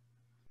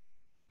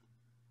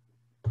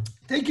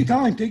 Take your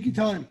time.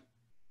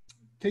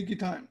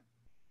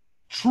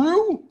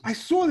 True? I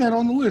saw that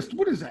on the list.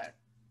 What is that?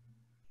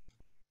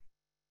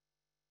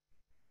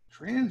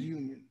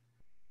 TransUnion.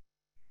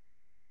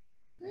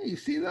 Hey, you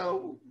see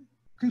though?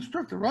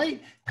 Constructor,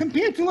 right?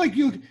 Compared to like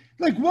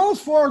Wells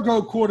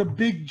Fargo caught a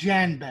big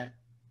Jan bet,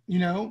 you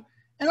know?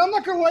 And I'm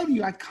not going to lie to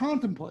you. I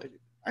contemplated.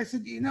 I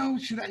said, you know,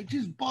 should I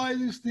just buy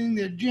this thing?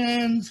 They're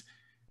Jans.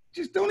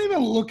 Just don't even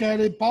look at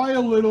it. Buy a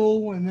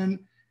little, and then.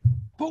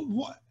 But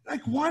what?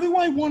 Like, why do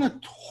I want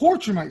to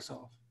torture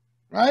myself?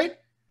 Right?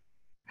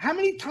 How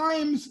many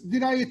times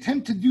did I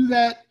attempt to do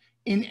that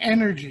in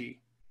energy?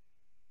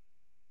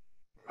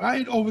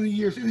 Right, over the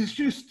years, and it's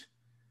just,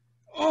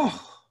 I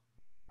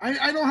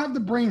don't have the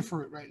brain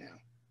for it right now,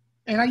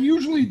 and I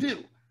usually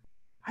do.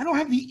 I don't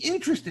have the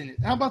interest in it.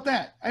 How about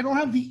that? I don't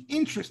have the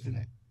interest in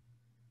it.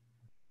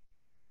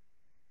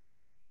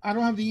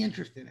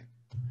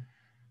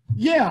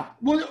 Yeah,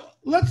 well,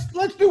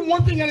 let's do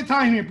one thing at a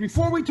time here.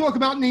 Before we talk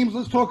about names,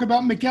 let's talk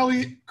about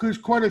McElliott, because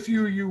quite a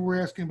few of you were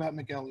asking about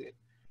McElliott,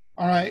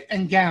 all right,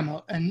 and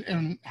Gamma,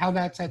 and how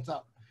that sets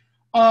up.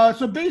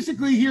 So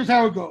basically, here's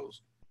how it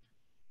goes.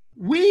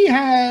 We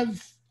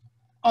have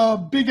a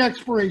big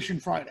expiration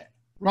Friday,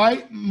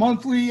 right?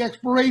 Monthly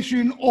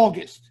expiration,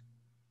 August,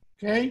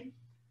 okay?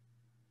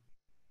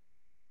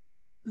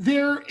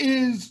 There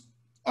is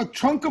a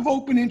chunk of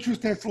open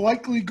interest that's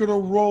likely going to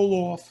roll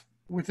off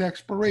with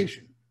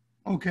expiration,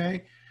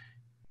 okay?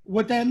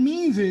 What that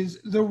means is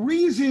the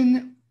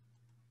reason,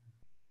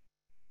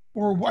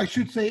 or I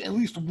should say at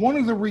least one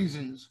of the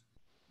reasons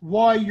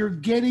why you're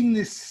getting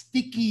this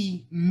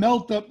sticky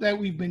melt up that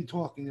we've been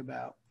talking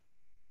about,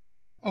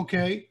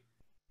 okay,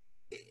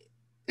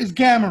 is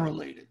gamma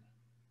related,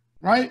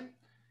 right?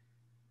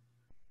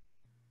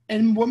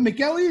 And what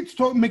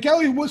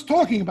McElliott was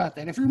talking about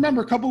that. If you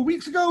remember a couple of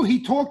weeks ago,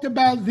 he talked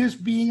about this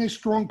being a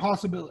strong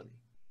possibility,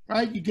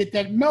 right? You get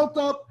that melt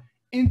up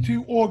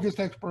into August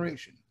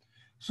expiration.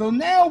 So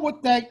now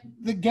what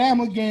the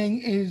Gamma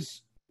gang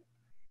is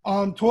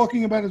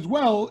talking about as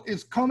well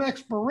is come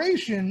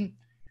expiration,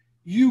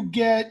 you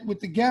get, with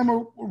the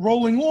Gamma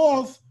rolling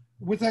off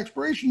with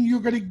expiration, you're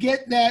going to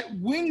get that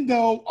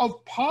window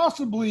of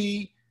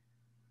possibly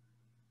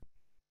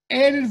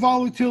added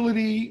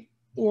volatility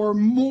or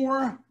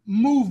more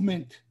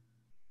movement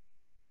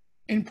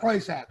in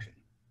price action.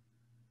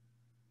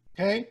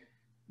 Okay?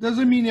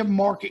 Doesn't mean a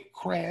market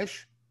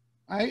crash.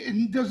 Right?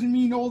 It doesn't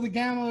mean all the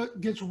Gamma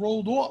gets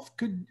rolled off.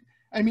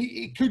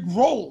 It could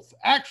roll,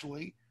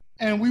 actually,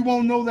 and we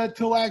won't know that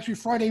till actually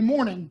Friday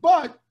morning.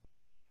 But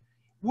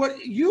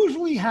what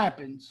usually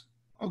happens,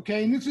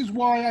 okay, and this is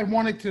why I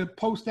wanted to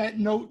post that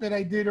note that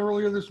I did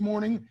earlier this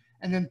morning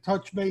and then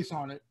touch base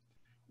on it.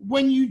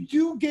 When you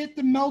do get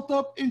the melt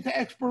up into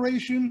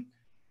expiration,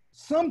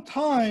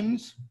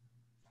 sometimes,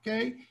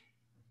 okay,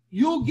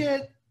 you'll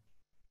get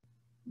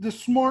the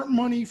smart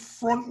money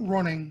front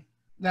running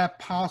that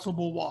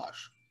possible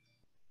wash.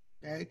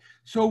 Okay,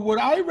 so what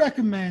I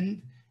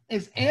recommend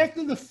is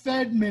after the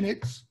Fed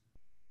minutes,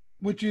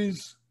 which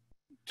is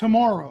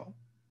tomorrow,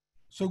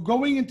 so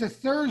going into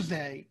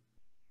Thursday,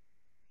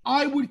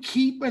 I would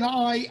keep an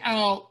eye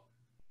out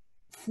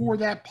for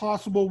that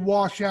possible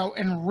washout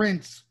and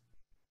rinse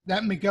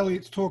that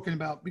McElliott's talking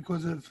about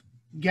because of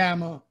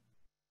Gamma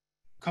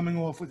coming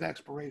off with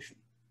expiration.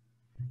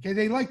 Okay,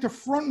 they like to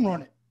front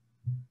run it,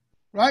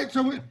 right?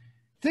 So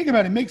think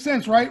about it. Makes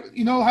sense, right?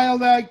 You know how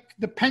like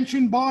the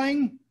pension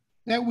buying,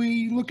 that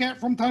we look at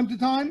from time to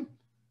time,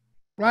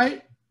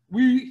 right?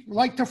 We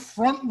like to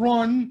front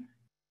run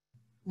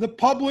the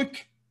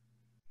public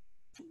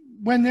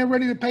when they're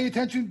ready to pay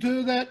attention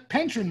to that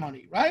pension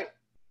money, right?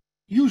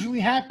 Usually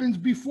happens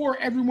before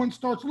everyone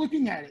starts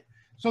looking at it.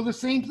 So the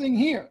same thing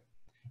here.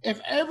 If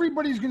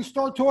everybody's going to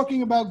start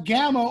talking about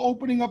Gamma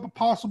opening up a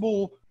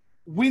possible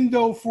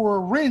window for a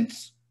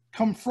rinse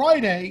come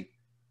Friday,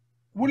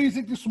 what do you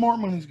think the smart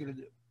money is going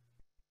to do?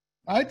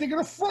 Right? They're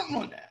going to front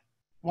run that.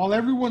 While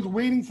everyone's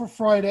waiting for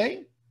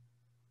Friday,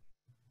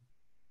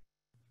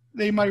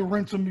 they might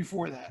rinse them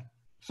before that.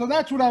 So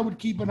that's what I would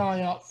keep an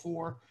eye out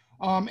for.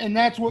 And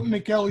that's what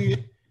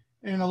McElliott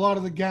and a lot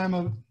of the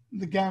Gamma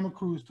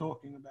crew is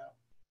talking about.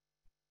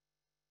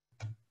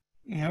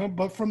 You know,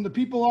 but from the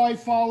people I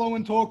follow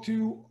and talk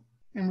to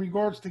in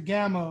regards to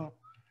Gamma,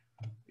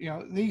 you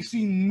know, they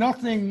see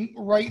nothing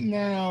right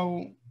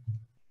now.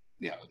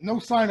 Yeah, no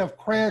sign of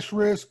crash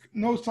risk,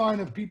 no sign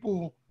of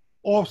people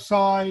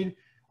offside.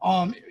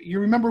 You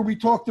remember we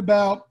talked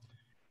about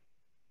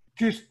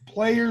just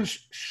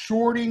players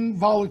shorting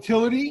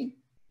volatility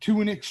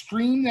to an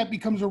extreme that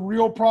becomes a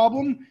real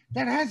problem.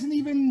 That hasn't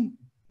even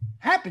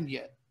happened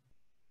yet.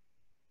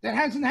 That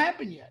hasn't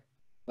happened yet.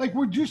 Like,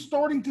 we're just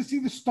starting to see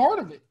the start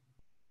of it.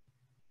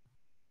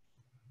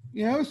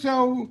 You know,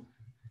 so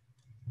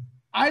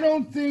I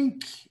don't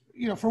think,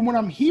 you know, from what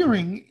I'm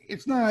hearing,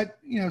 it's not,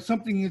 you know,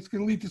 something that's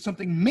going to lead to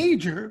something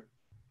major,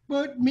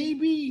 but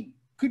maybe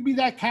could be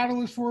that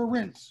catalyst for a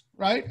rinse,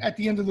 right, at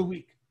the end of the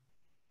week.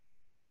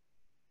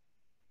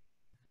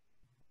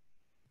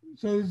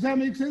 So does that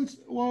make sense?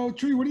 Well,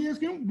 Tree, what are you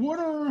asking?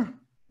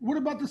 What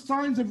about the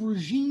signs of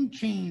regime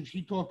change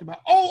he talked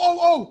about?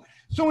 Oh.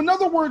 So in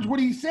other words, what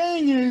he's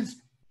saying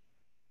is,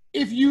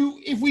 if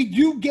we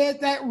do get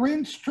that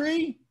rinse,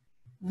 Tree,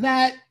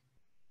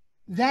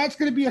 that's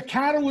going to be a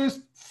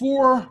catalyst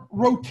for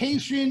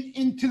rotation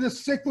into the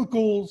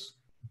cyclicals,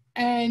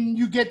 and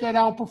you get that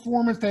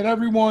outperformance that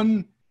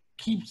everyone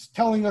keeps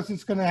telling us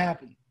it's going to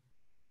happen.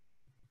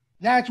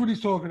 That's what he's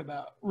talking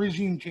about,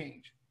 regime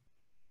change.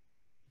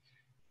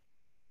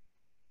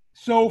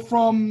 So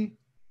from,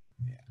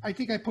 I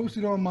think I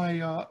posted on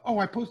my,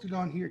 I posted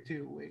on here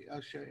too. Wait,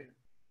 I'll show you.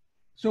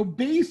 So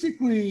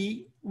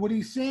basically what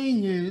he's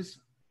saying is,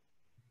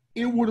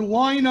 it would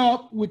line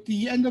up with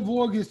the end of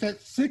August that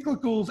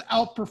cyclicals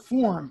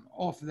outperform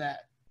off of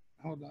that.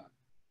 Hold on.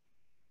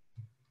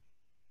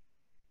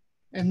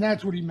 And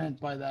that's what he meant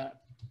by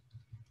that.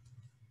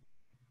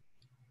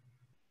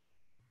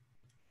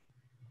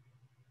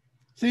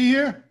 See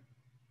here?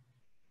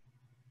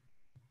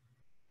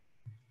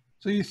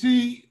 So you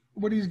see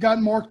what he's got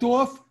marked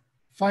off?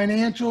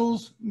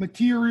 Financials,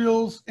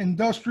 materials,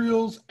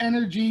 industrials,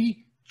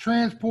 energy,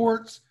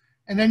 transports,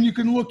 and then you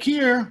can look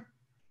here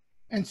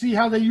and see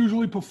how they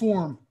usually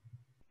perform.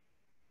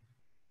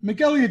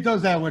 McElliott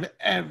does that with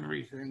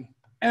everything.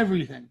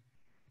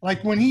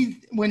 Like when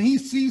he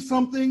sees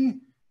something,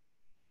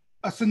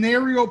 a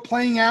scenario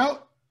playing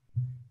out,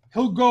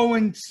 he'll go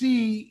and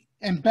see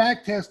and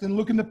backtest and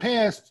look in the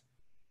past,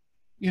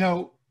 you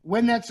know,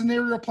 when that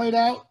scenario played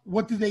out,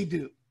 what did they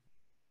do?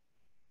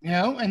 You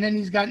know, and then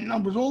he's got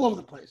numbers all over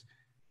the place.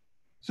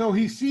 So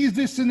he sees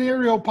this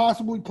scenario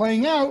possibly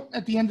playing out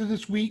at the end of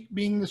this week,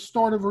 being the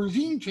start of a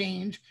regime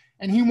change,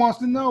 and he wants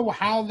to know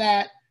how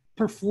that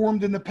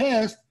performed in the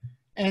past,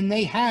 and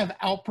they have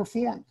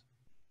outperformed.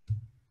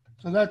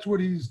 So that's what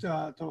he's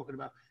talking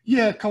about.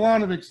 Yeah,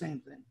 Kalanovic,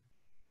 same thing.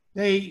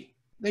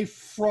 They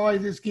fry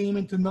this game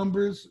into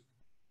numbers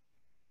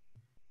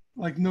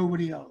like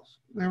nobody else.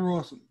 They're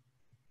awesome.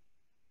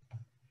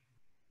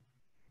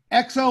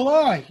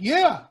 XLI,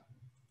 yeah.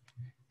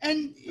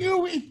 And, you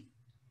know,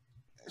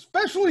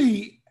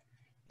 especially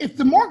if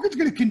the market's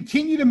going to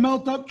continue to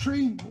melt up,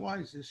 Tree, why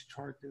is this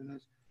chart doing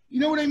this? You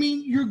know what I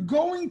mean? You're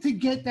going to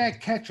get that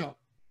catch-up.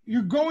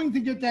 You're going to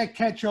get that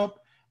catch-up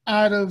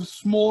out of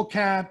small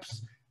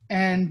caps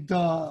and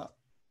the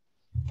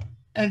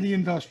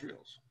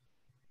industrials.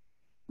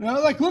 You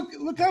know, like, look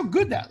how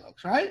good that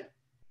looks, right?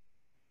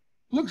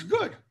 Looks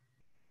good.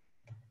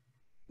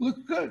 Looks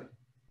good.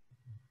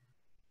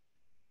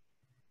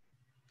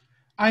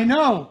 I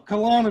know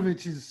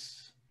Kalanovic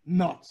is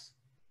nuts.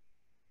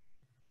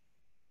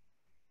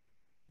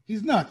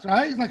 He's nuts,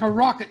 right? He's like a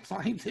rocket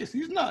scientist.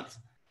 He's nuts.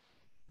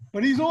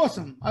 But he's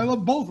awesome. I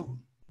love both of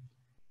them.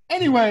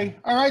 Anyway,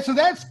 all right, so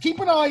that's, keep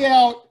an eye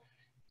out.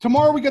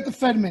 Tomorrow we get the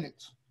Fed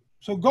minutes.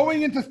 So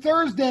going into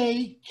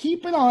Thursday,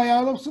 keep an eye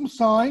out of some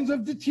signs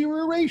of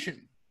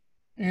deterioration.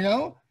 You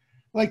know,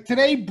 like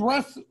today,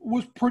 breath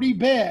was pretty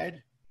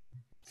bad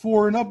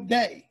for an up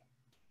day.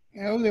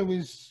 You know, it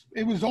was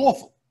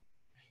awful.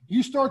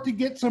 You start to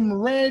get some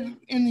red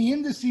in the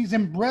indices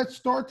and breath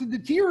start to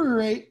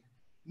deteriorate.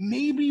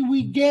 Maybe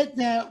we get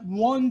that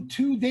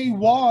 1-2 day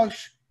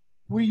wash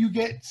where you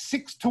get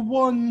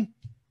 6-1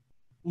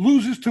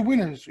 losers to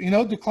winners, you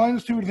know,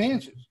 decliners to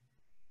advances.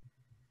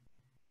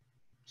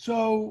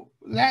 So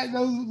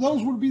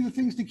those would be the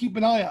things to keep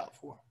an eye out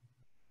for.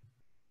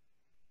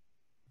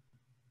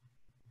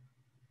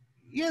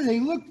 Yeah, they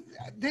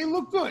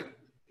look good,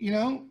 you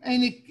know,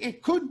 and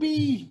it could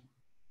be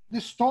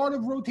the start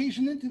of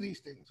rotation into these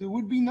things. It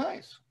would be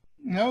nice.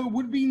 You know, it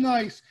would be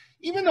nice.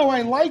 Even though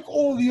I like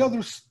all the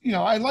other, you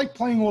know, I like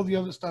playing all the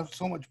other stuff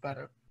so much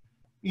better.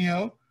 You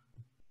know,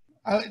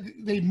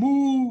 they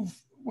move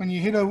when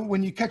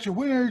you catch a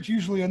winner. It's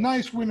usually a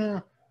nice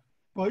winner,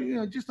 but you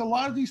know, just a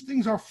lot of these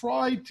things are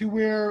fried to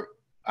where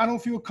I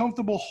don't feel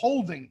comfortable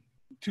holding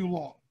too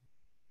long.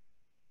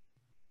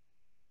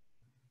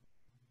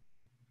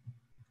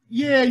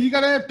 Yeah, you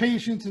got to have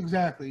patience.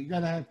 Exactly, you got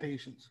to have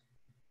patience.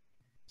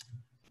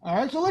 All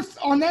right, so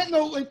on that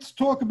note, let's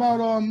talk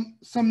about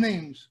some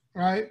names.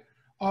 Right,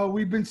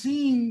 we've been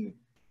seeing,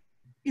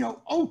 you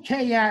know,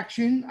 okay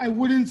action. I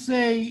wouldn't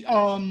say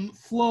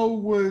flow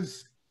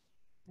was.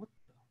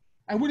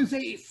 I wouldn't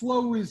say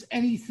flow is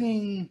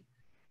anything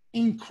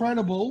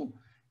incredible,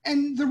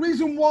 and the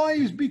reason why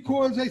is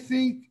because I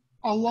think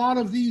a lot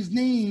of these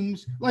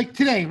names, like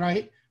today,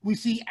 right, we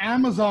see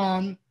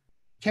Amazon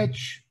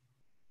catch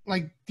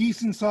like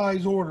decent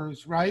size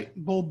orders, right,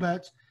 bull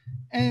bets,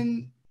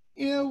 and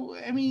you know,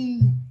 I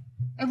mean,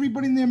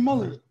 everybody and their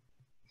mother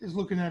is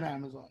looking at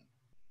Amazon.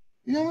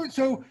 You know,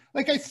 so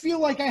like I feel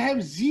like I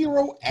have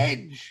zero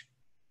edge,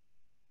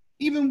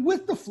 even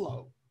with the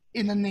flow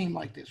in a name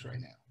like this right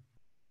now.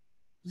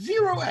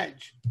 Zero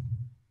edge.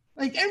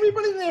 Like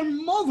everybody and their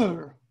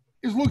mother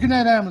is looking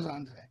at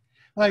Amazon today.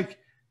 Like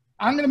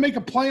I'm going to make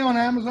a play on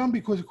Amazon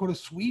because it caught a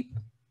sweep.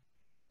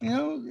 You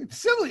know, it's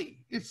silly.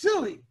 It's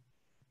silly.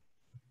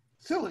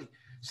 Silly.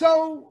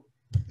 So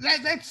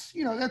that's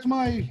you know, that's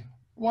why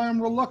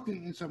I'm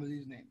reluctant in some of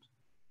these names.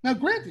 Now,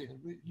 granted,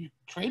 you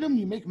trade them,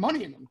 you make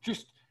money in them.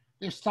 Just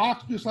they're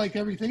stocks, just like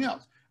everything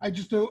else. I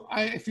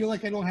feel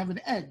like I don't have an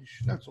edge.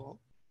 That's all.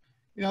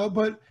 You know,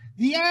 but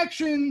the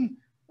action,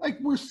 like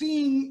we're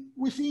seeing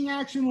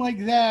action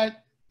like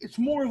that. It's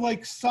more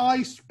like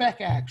size spec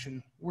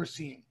action we're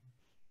seeing.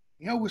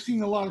 You know, we're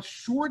seeing a lot of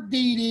short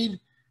dated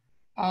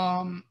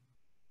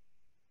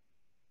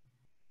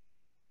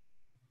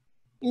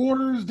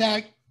orders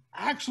that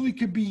actually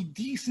could be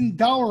decent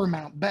dollar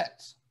amount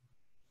bets.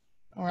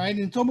 All right.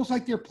 And it's almost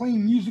like they're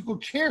playing musical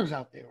chairs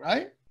out there,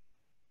 right?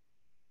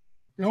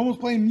 They're almost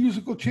playing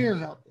musical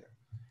chairs out there,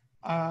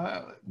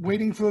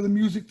 waiting for the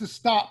music to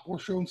stop or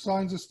showing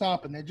signs of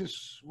stopping. They're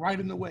just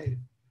riding the wave.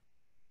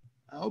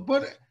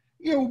 But,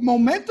 you know,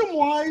 momentum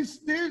wise,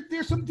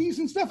 there's some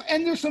decent stuff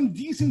and there's some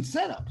decent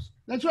setups.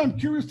 That's why I'm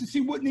curious to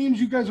see what names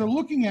you guys are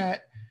looking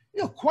at.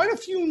 You know, quite a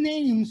few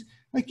names,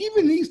 like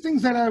even these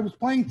things that I was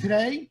playing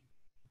today,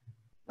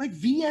 like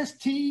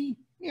VST,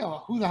 you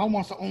know, who the hell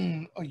wants to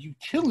own a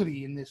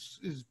utility in this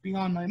is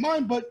beyond my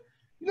mind. But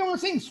you know what I'm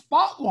saying?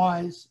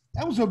 Spot-wise,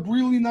 that was a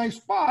really nice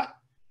spot.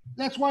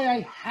 That's why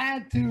I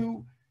had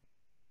to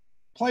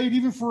play it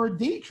even for a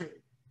day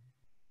trade.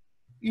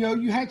 You know,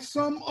 you had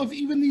some of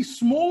even these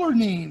smaller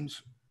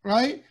names,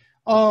 right,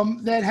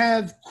 that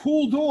have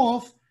cooled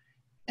off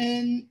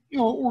and, you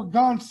know, or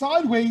gone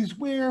sideways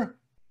where,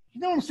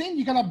 you know what I'm saying?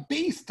 You got a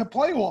base to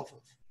play off of.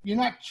 You're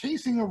not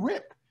chasing a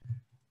rip.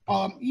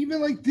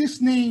 Even like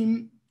this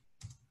name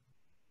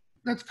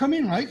that's come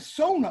in, right?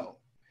 Sono.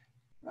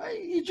 Right?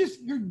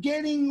 You're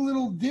getting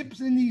little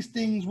dips in these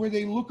things where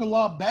they look a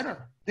lot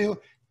better.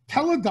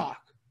 Teledoc,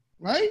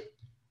 right?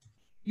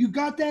 You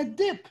got that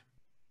dip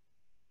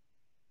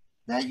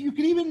that you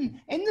can even,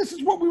 and this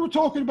is what we were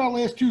talking about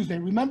last Tuesday.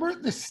 Remember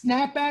the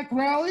snapback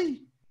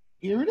rally?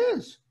 Here it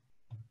is.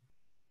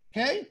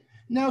 Okay.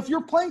 Now, if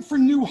you're playing for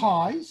new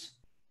highs,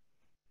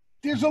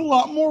 there's a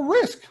lot more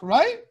risk,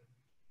 right?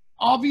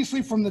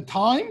 Obviously from the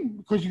time,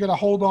 because you got to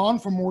hold on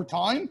for more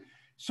time.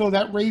 So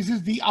that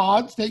raises the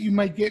odds that you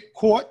might get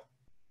caught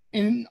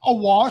in a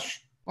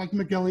wash, like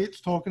McElliott's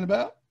talking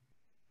about.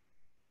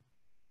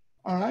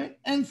 All right.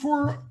 And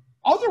for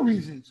other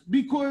reasons,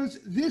 because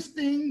this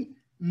thing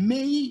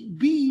may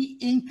be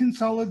in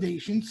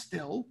consolidation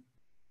still,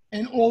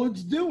 and all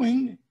it's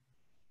doing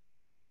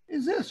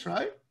is this,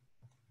 right?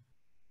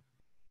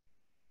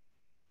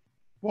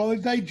 While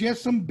it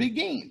digests some big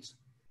gains.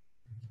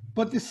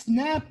 But the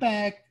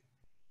snapback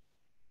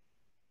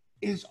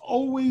is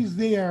always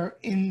there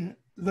in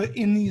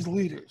these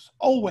leaders,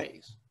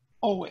 always,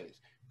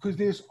 because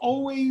there's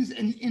always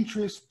an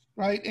interest,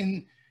 right?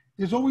 And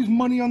there's always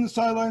money on the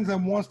sidelines that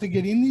wants to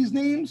get in these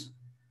names,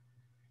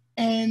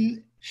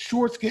 and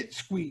shorts get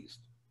squeezed.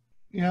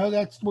 You know,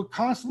 that's what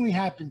constantly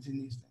happens in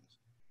these things.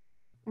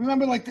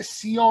 Remember, like the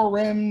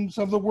CRMs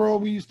of the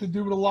world we used to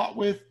do it a lot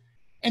with.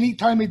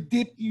 Anytime it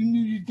dipped, you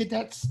knew you'd get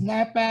that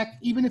snapback,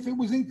 even if it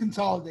was in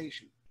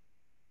consolidation.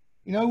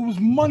 You know, it was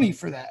money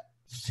for that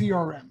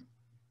CRM.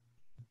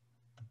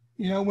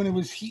 You know, when it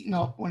was heating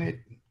up, when it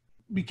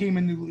became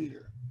a new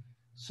leader.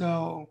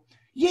 So,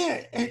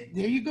 yeah,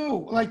 there you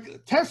go.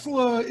 Like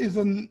Tesla is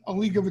a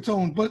league of its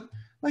own, but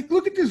like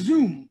look at the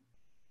Zoom,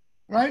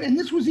 right? And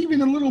this was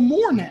even a little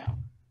more now.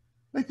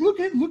 Like look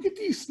at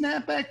these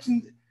snapbacks,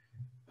 and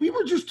we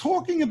were just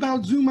talking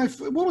about Zoom.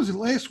 What was it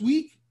last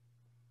week?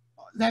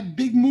 That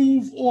big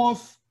move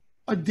off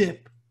a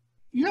dip.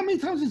 You know how many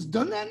times it's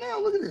done that now?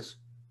 Look at this.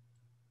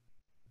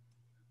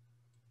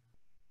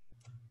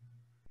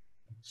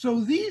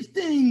 So these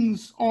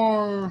things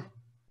are,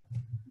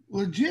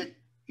 legit,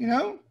 you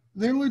know,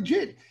 they're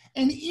legit.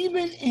 And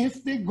even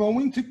if they're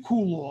going to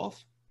cool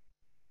off,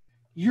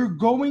 you're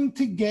going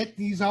to get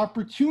these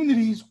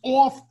opportunities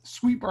off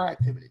sweeper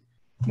activity.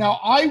 Now,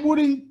 I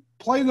wouldn't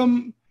play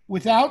them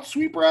without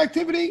sweeper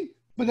activity,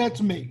 but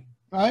that's me,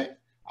 right?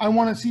 I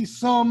want to see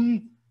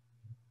some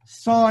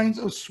signs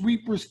of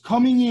sweepers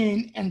coming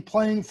in and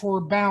playing for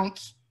a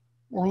bounce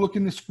or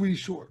looking to squeeze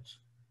shorts.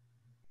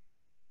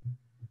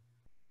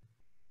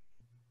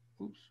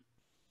 Oops.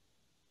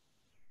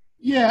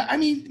 Yeah, I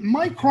mean,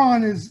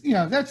 Micron is, you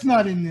know, that's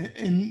not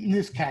in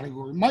this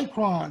category.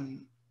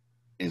 Micron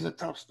is a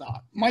tough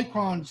stock.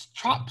 Micron's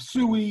chop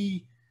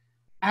suey,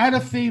 out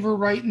of favor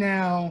right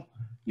now.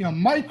 You know,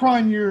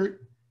 Micron,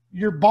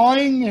 you're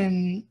buying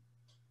and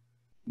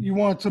you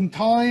want some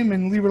time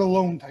and leave it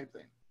alone type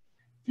thing.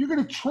 If you're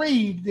going to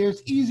trade,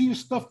 there's easier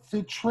stuff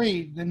to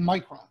trade than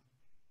Micron.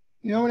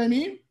 You know what I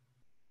mean?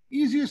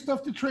 Easier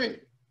stuff to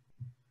trade.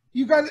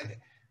 You got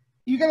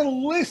a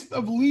list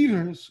of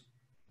leaders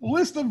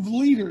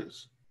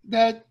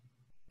that,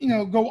 you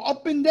know, go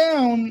up and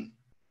down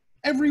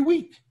every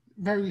week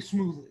very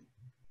smoothly.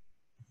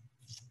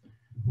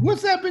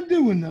 What's that been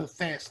doing though,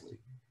 Fastly?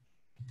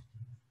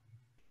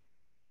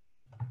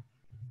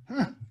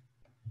 Huh.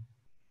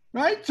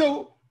 Right?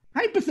 So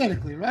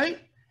hypothetically, right?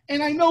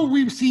 And I know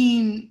we've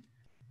seen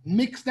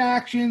mixed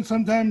action.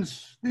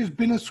 Sometimes there's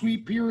been a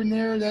sweep here and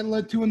there that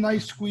led to a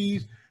nice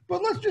squeeze.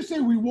 But let's just say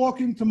we walk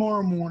in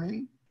tomorrow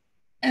morning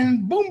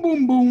and boom,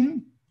 boom,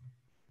 boom,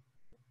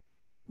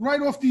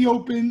 right off the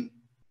open,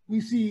 we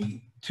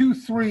see 2,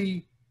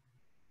 3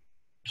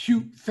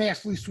 cute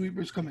Fastly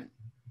sweepers come in,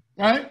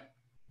 right?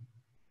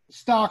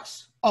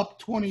 Stocks up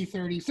 20,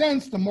 30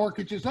 cents. The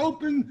market just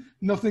open,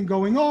 nothing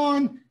going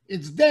on.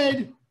 It's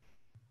dead.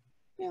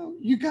 You know,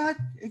 you got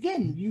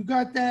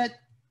that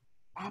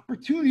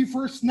opportunity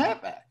for a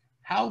snapback.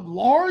 How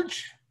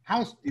large,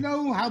 how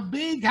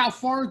big, how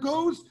far it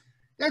goes,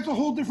 that's a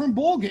whole different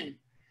ballgame.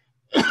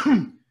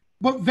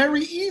 But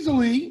very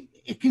easily,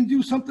 it can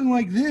do something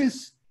like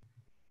this,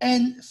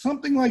 and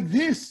something like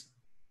this,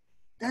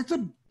 that's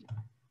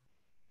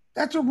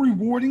a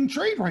rewarding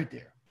trade right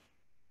there.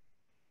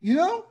 You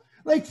know,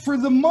 like for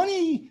the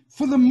money,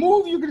 for the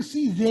move you're going to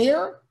see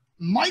there,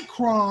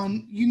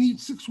 Micron, you need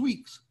 6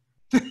 weeks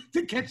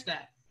to catch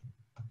that.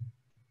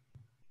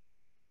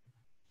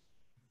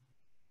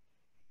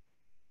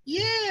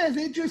 Yeah,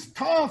 they're just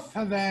tough,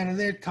 Havana.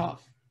 They're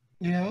tough,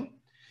 you know.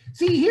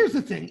 See, here's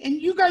the thing,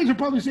 and you guys are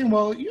probably saying,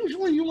 well,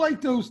 usually you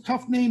like those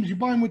tough names, you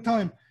buy them with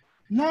time.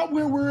 Not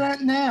where we're at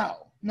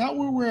now. Not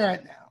where we're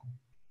at now.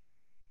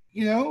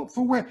 You know,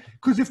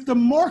 because if the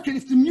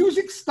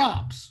music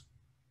stops,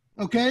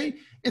 okay,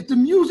 if the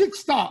music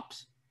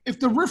stops, if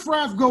the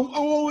riffraff go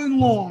all in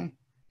long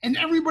and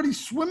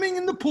everybody's swimming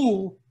in the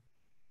pool,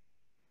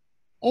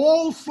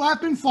 all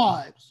slapping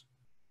fives,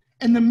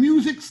 and the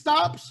music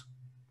stops,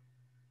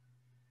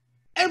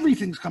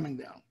 everything's coming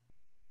down.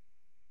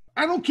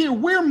 I don't care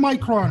where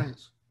Micron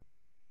is.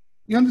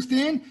 You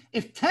understand?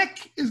 If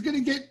tech is going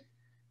to get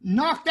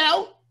knocked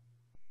out,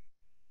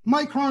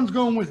 Micron's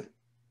going with it.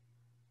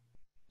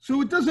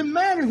 So it doesn't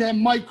matter that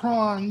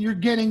Micron you're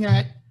getting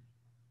at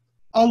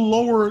a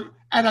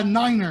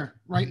 9er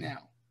right now.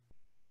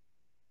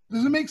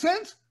 Does it make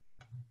sense?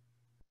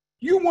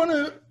 You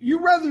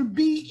rather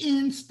be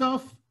in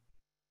stuff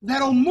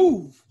that'll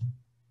move.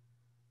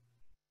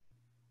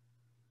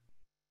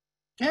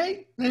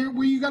 Okay?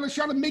 Where you got a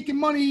shot at making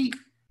money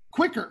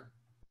quicker.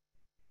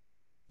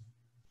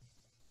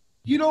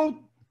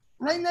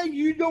 Right now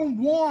you don't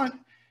want,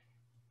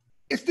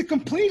 it's the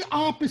complete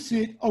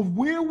opposite of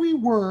where we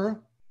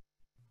were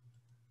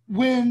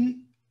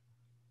when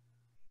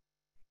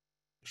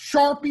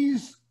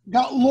Sharpies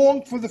got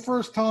long for the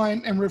first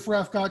time and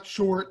riffraff got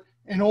short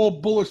and all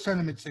bullish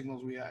sentiment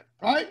signals we had,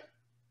 right?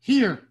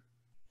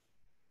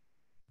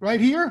 Right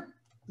here,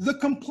 the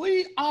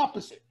complete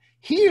opposite.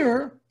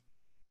 Here,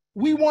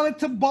 we wanted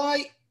to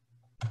buy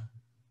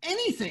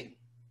anything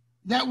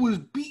that was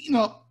beaten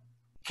up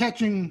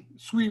catching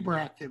sweeper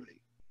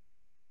activity,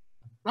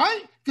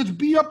 right? Gets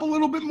beat up a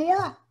little bit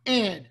more,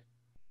 add.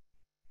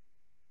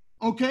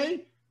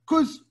 Okay?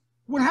 Because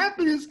what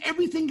happened is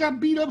everything got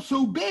beat up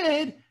so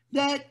bad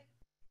that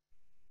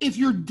if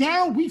you're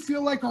down, we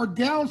feel like our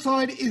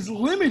downside is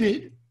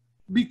limited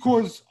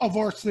because of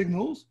our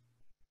signals,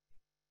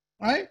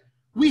 right?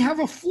 We have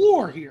a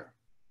floor here.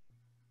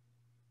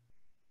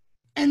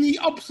 And the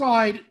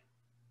upside,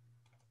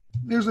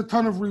 there's a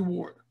ton of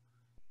reward.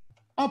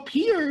 Up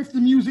here, if the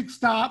music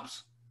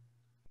stops,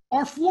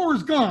 our floor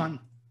is gone.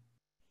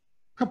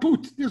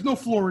 Kaput, there's no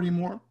floor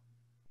anymore.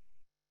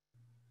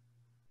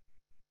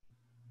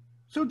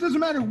 So it doesn't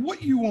matter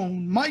what you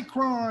own,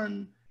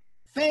 Micron,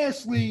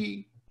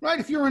 Fastly, right?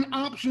 If you're in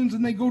options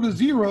and they go to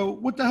 0,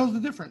 what the hell's the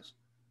difference?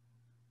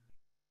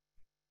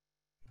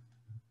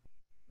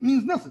 It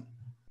means nothing.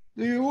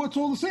 It's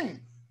all the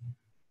same.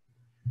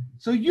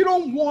 So you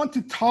don't want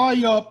to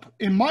tie up,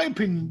 in my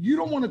opinion, you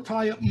don't want to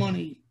tie up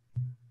money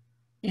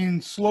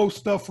in slow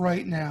stuff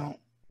right now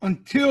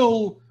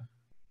until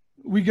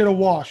we get a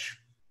wash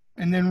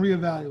and then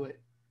reevaluate.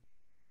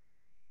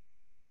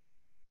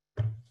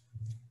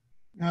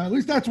 At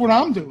least that's what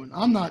I'm doing.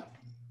 I'm not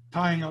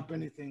tying up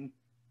anything.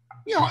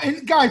 You know,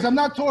 and guys, I'm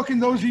not talking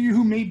those of you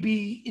who may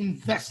be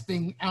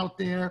investing out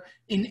there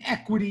in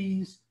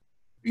equities.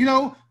 You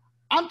know,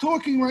 I'm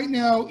talking right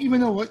now,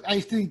 even though I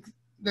think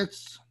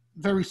that's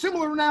very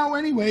similar now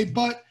anyway,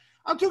 but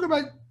I'm talking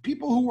about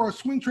people who are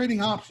swing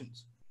trading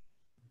options.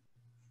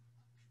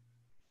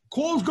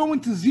 Calls going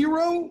to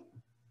zero,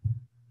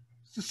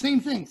 it's the same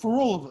thing for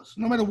all of us,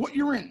 no matter what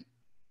you're in.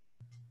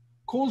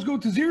 Calls go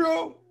to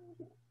zero,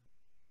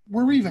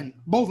 we're even,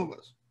 both of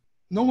us.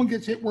 No one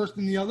gets hit worse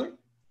than the other.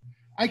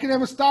 I could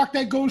have a stock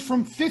that goes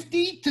from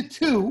 50 to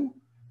 2,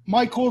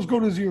 my calls go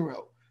to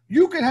zero.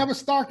 You could have a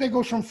stock that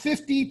goes from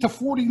 50 to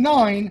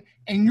 49,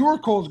 and your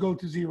calls go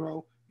to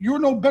zero. You're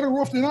no better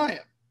off than I am.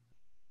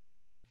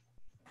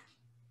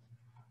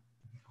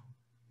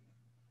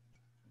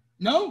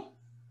 No?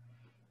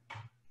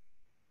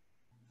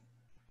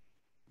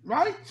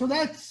 Right? So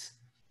that's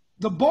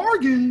the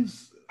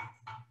bargains.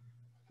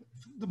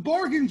 The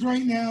bargains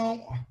right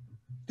now,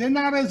 they're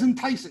not as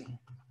enticing.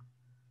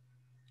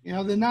 You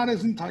know, they're not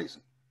as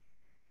enticing.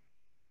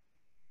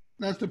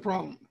 That's the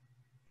problem.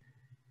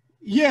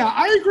 Yeah,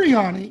 I agree,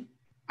 Ani.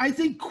 I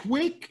think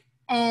quick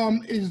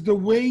is the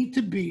way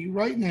to be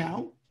right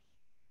now.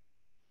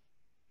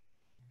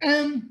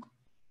 And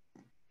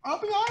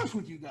I'll be honest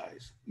with you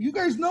guys. You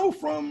guys know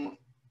from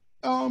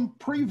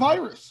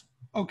pre-virus,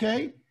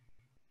 okay?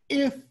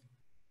 If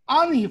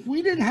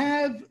we didn't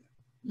have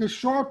the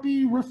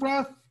Sharpie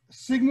riffraff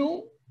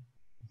signal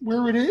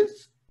where it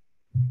is,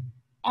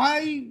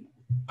 I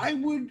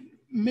would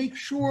make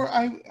sure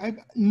I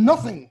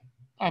nothing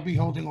I'll be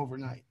holding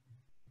overnight.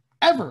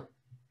 Ever.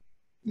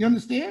 You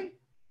understand?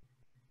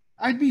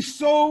 I'd be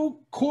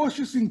so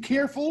cautious and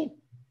careful.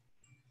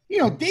 You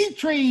know, day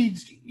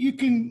trades, you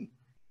can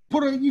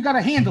you got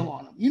a handle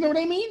on them. You know what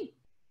I mean?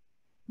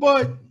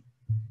 But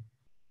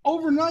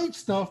overnight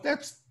stuff,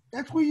 that's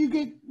where you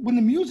get, when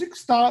the music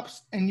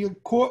stops and you're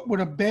caught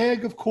with a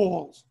bag of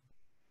calls.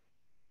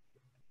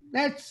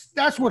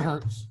 That's what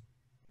hurts.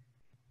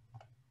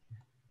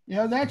 You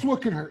know, that's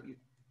what could hurt you.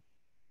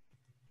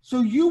 So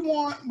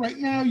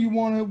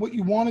what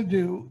you want to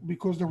do,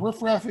 because the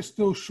riffraff is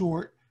still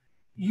short,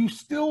 you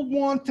still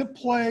want to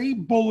play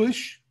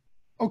bullish,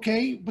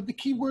 okay? But the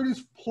key word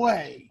is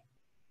play.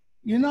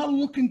 You're not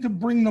looking to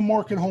bring the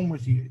market home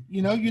with you.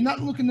 You know, you're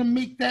not looking to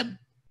make that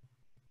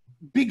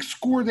big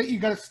score that you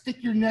got to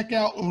stick your neck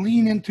out,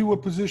 lean into a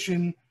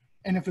position,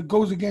 and if it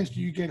goes against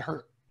you, you get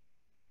hurt.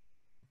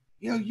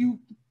 You know, you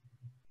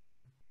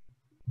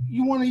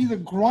want to either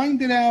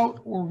grind it out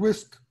or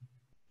risk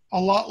a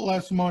lot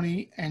less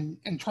money and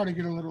try to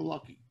get a little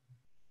lucky.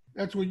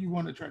 That's what you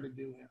want to try to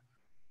do here.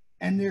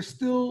 And there's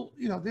still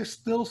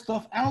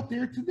stuff out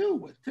there to do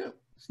with too.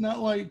 It's not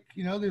like,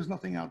 you know, there's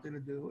nothing out there to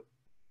do it.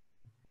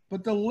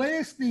 But the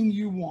last thing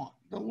you want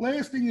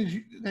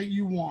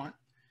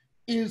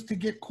is to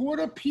get caught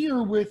up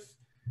here with,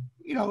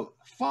 you know,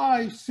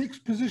 5, 6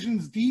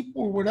 positions deep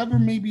or whatever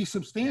may be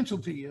substantial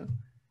to you,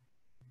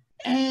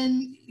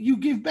 and you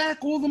give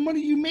back all the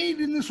money you made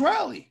in this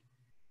rally.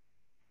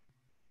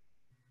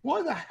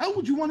 Why the hell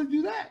would you want to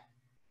do that?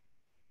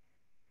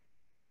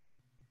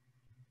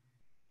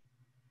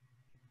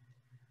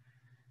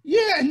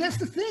 Yeah, and that's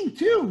the thing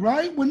too,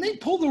 right? When they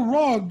pull the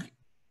rug,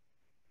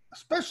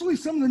 especially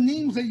some of the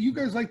names that you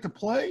guys like to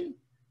play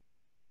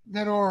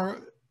that are,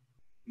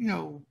 you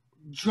know,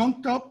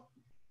 junked up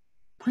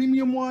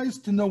premium-wise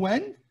to no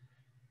end,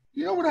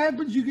 you know what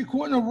happens? You get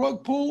caught in a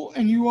rug pull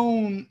and you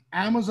own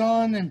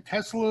Amazon and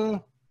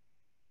Tesla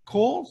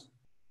calls.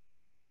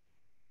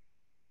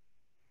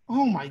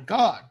 Oh my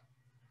God.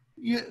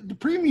 Yeah, the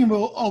premium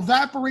will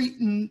evaporate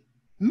in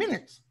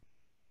minutes.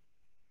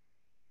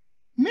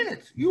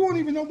 Minutes. You won't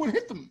even know what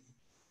hit them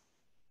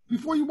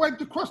before you wipe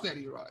the crust out of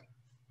your eye.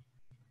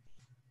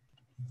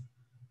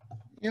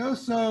 You know,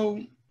 so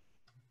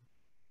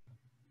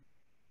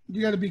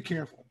you got to be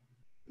careful.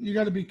 You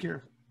got to be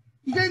careful.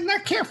 You got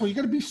not careful. You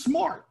got to be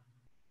smart.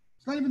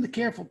 It's not even the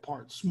careful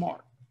part.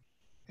 Smart.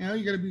 You know,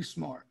 you got to be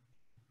smart.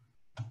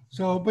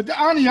 So, but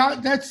Ani,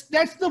 that's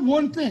the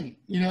one thing.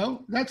 You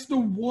know, that's the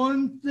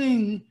one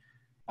thing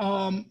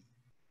that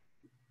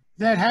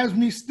has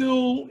me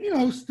still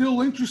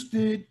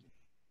interested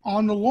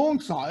on the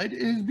long side,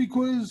 is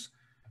because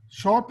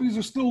Sharpies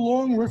are still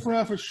long,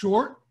 riffraff is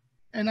short,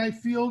 and I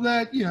feel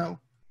that, you know,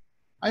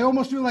 I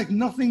almost feel like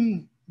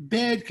nothing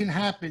bad can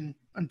happen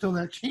until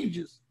that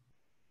changes.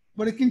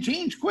 But it can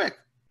change quick.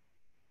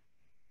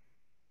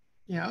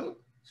 You know?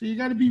 So you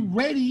got to be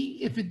ready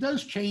if it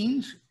does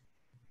change,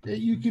 that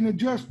you can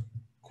adjust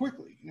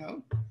quickly, you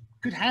know?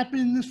 Could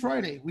happen this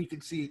Friday. We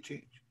could see it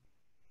change.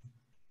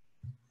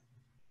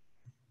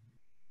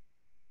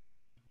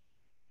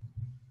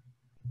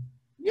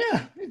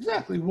 Yeah,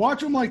 exactly.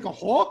 Watch them like a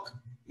hawk,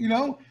 you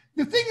know?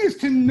 The thing is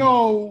to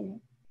know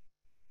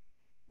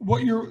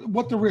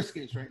what the risk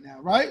is right now,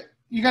 right?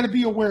 You got to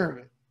be aware of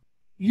it.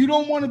 You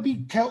don't want to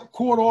be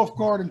caught off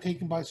guard and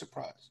taken by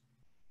surprise.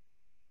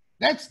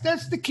 That's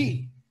the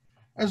key.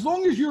 As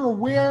long as you're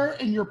aware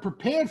and you're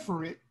prepared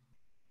for it,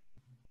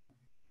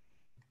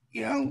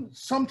 You know,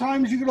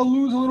 sometimes you're going to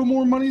lose a little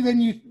more money than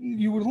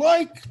you would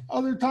like.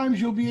 Other times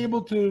you'll be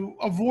able to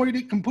avoid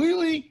it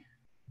completely,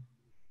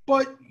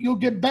 but you'll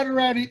get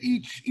better at it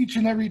each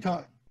and every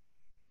time.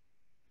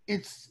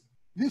 It's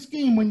this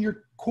game when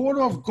you're caught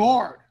off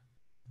guard,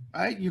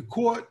 right? You're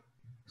caught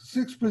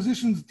 6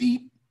 positions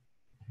deep,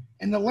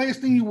 and the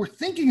last thing you were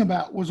thinking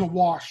about was a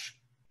wash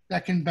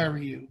that can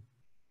bury you.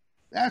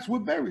 That's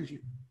what buries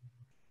you.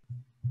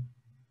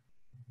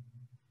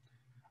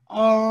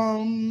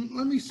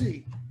 Let me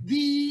see.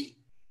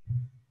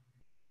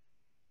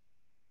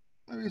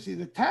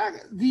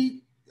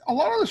 A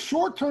lot of the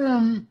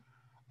short-term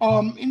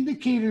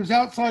indicators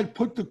outside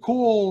put the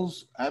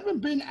calls haven't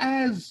been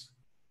as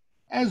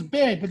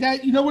bad. But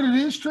that, you know what it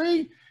is,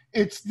 Trey?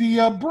 It's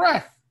the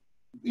breadth.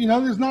 You know,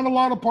 there's not a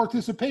lot of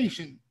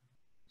participation.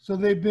 So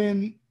they've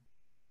been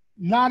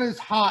not as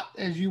hot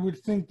as you would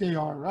think they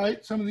are,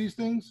 right? Some of these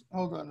things.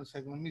 Hold on a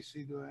second. Let me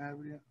see. Do I have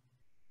it here?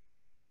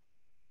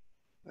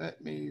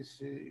 Let me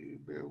see.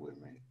 Bear with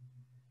me.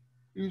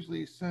 Usually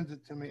he sends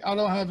it to me. I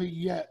don't have it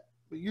yet,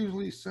 but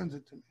usually he sends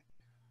it to me.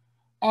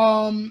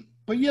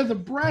 But yeah, the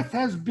breadth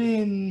has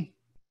been.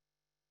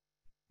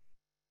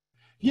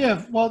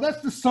 Yeah, well,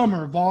 that's the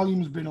summer.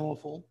 Volume's been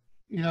awful.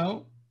 You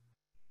know,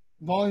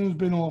 volume's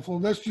been awful.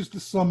 That's just the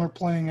summer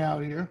playing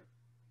out here.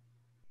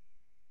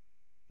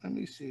 Let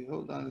me see.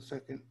 Hold on a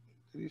second.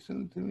 Did he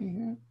send it to me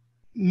here?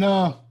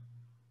 No,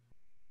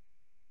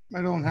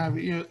 I don't have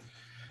it yet.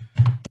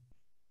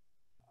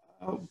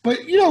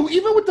 But, you know,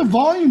 even with the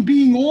volume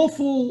being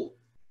awful,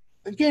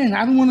 again,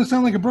 I don't want to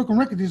sound like a broken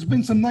record. There's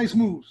been some nice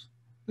moves.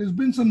 There's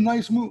been some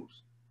nice moves.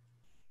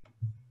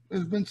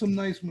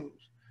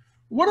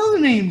 What other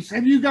names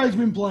have you guys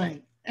been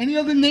playing? Any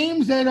other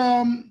names that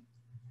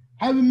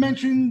haven't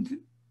mentioned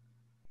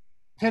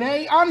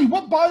today? Ani,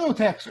 what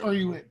biotechs are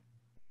you in?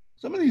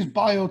 Some of these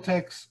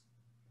biotechs,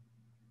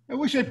 I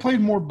wish I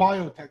played more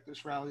biotech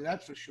this rally,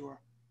 that's for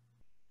sure.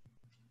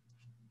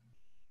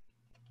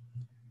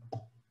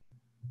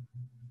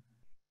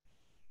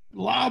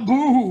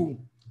 Labu.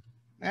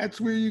 That's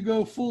where you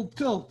go full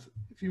tilt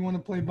if you want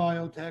to play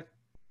biotech.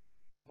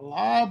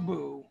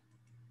 Labu.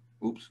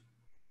 Oops.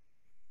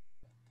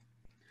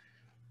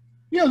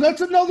 You know,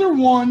 that's another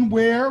one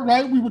where,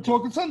 right, we were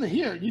talking Sunday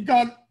here. You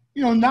got,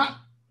 you know, not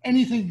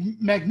anything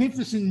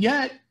magnificent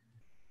yet,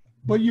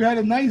 but you had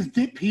a nice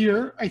dip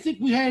here. I think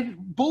we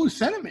had bullish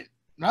sentiment,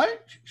 right?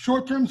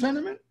 Short-term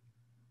sentiment.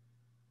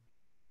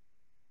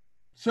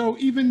 So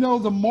even though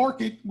the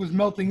market was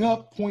melting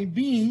up, point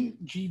being,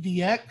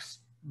 GDX,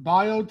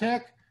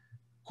 biotech,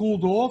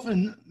 cooled off,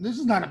 and this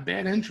is not a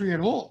bad entry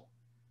at all.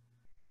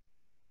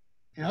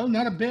 You know,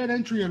 not a bad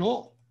entry at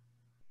all.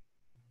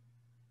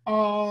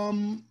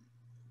 TG,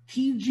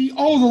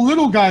 oh, the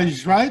little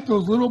guys, right?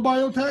 Those little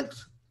biotechs.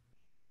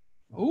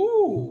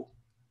 Ooh,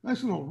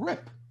 nice little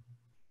rip.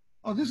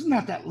 Oh, this is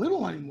not that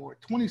little anymore,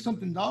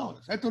 $20-something.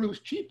 I thought it was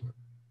cheaper.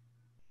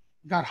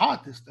 Got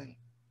hot, this thing.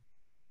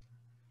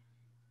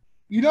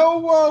 You know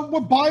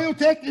what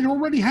biotech, it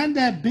already had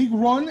that big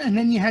run, and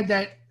then you had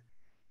that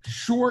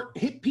short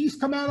hit piece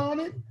come out on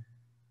it.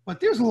 But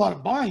there's a lot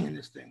of buying in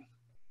this thing.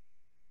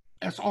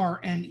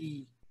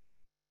 SRNE.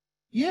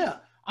 Yeah,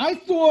 I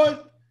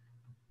thought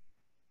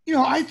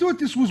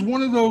this was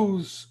one of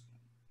those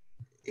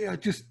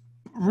just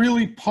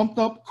really pumped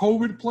up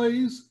COVID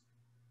plays.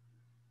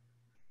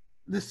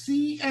 The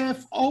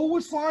CFO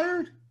was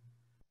fired?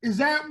 Is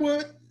that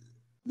what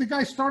the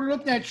guy started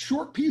up that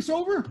short piece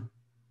over?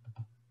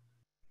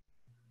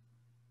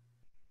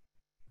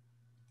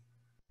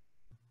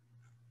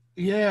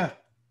 Yeah.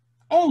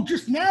 Oh,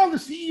 just now the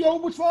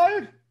CEO was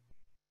fired?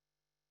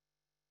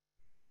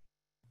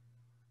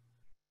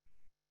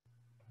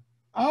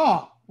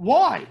 Ah,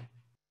 why?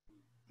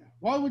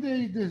 Why would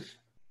they this?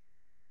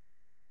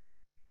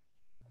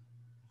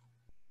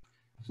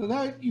 So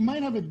that you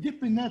might have a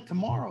dip in that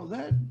tomorrow.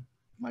 That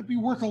might be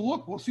worth a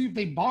look. We'll see if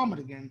they bomb it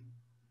again.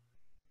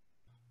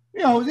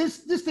 You know, this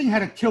thing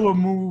had a killer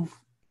move.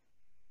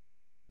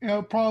 You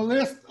know,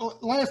 probably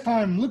last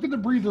time. Look at the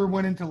breather it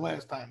went into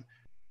last time.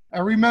 I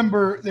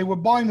remember they were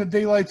buying the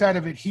daylights out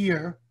of it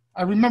here.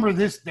 I remember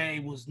this day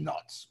was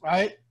nuts,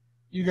 right?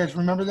 You guys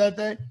remember that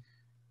day?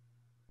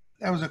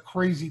 That was a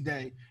crazy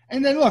day.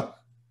 And then look,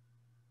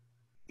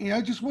 you know,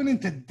 it just went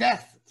into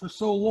death for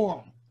so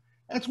long.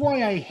 That's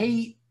why I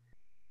hate,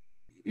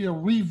 you know,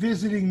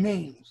 revisiting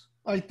names.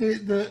 Like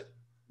the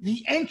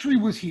entry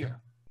was here,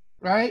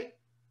 right?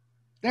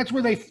 That's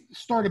where they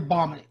started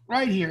bombing it,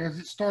 right here as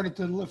it started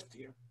to lift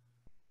here.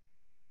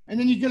 And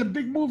then you get a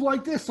big move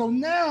like this. So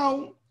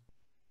now,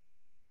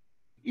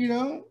 you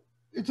know,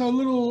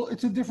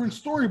 it's a different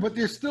story, but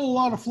there's still a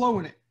lot of flow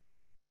in it.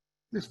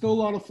 There's still a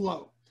lot of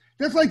flow.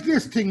 That's like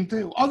this thing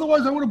too.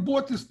 Otherwise, I would have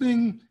bought this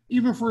thing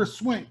even for a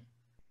swing.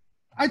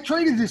 I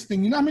traded this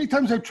thing. You know how many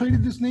times I've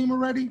traded this name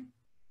already?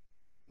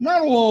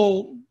 Not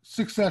all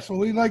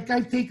successfully. Like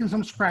I've taken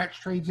some scratch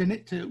trades in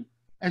it too.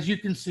 As you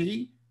can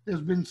see,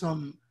 there's been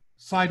some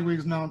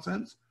sideways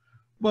nonsense.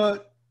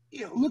 But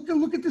you know,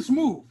 look at this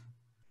move.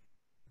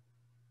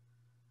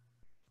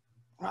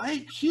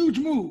 Right? Huge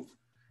move.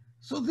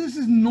 So this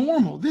is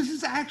normal. This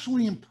is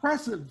actually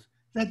impressive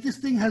that this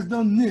thing has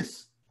done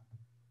this.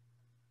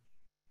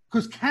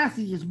 Because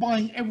Kathy is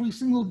buying every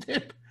single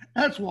dip.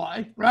 That's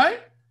why,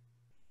 right?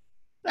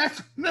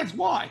 That's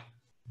why.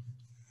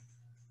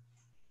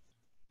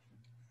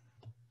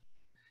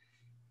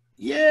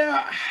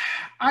 Yeah,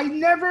 I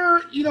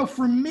never,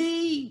 for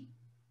me,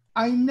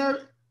 I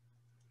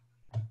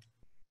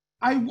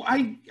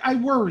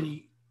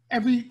worry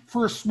every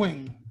first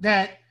swing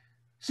that,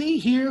 see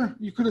here,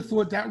 you could have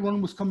thought that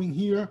run was coming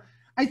here.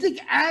 I think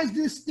as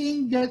this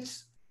thing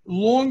gets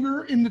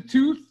longer in the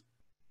tooth,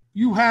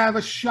 you have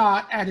a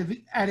shot at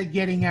it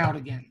getting out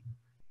again,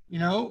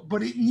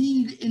 but it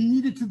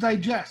needed to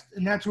digest,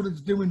 and that's what it's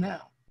doing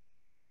now.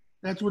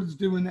 That's what it's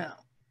doing now.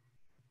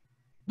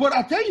 But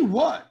I'll tell you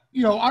what,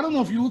 I don't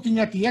know if you're looking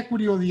at the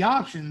equity or the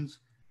options.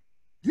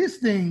 This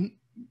thing,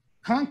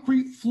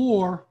 concrete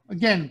floor,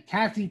 again,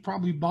 Kathy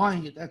probably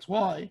buying it, that's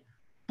why.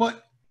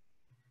 But,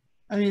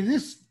 I mean,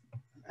 this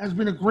has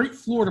been a great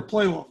floor to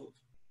play off of.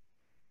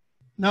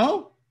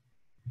 No?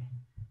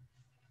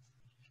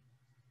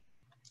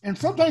 And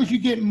sometimes you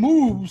get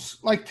moves,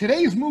 like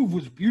today's move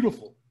was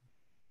beautiful.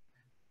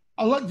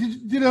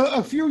 Did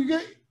a few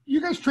of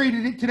you guys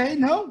traded it today?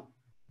 No?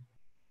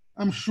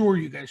 I'm sure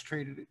you guys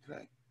traded it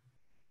today.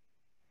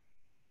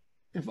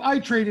 If I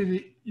traded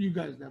it, you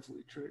guys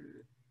definitely traded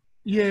it.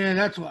 Yeah,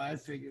 that's why I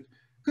figured.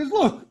 Because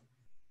look,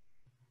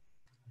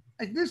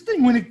 like this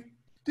thing,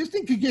 this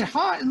thing could get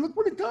hot, and look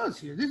what it does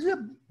here. This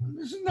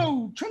is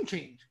no chump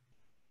change.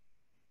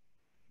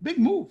 Big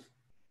move.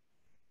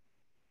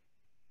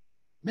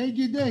 Made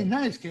your day.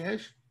 Nice,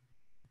 Cash.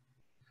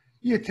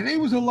 Yeah, today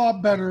was a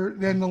lot better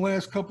than the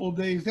last couple of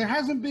days. There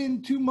hasn't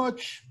been too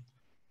much.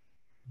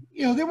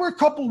 There were a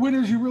couple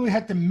winners you really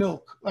had to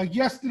milk. Like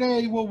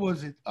yesterday, what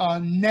was it?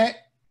 Net.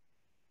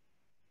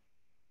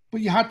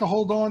 But you had to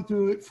hold on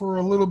to it for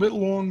a little bit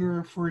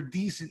longer for a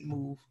decent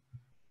move.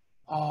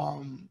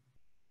 What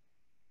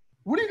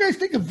do you guys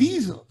think of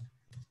Visa?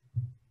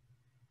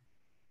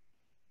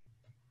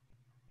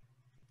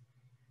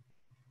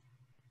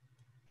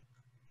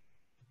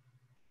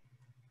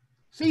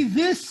 See,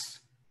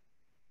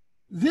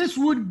 this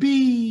would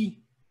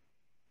be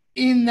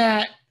in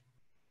that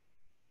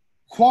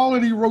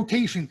quality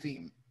rotation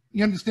theme.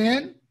 You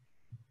understand?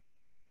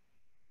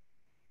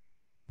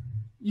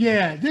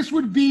 Yeah, this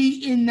would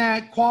be in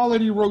that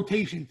quality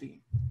rotation theme.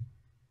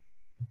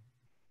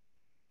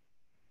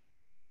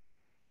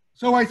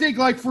 So I think,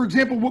 like, for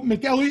example, what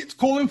McElliott's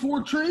calling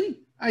for, Tree,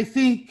 I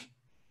think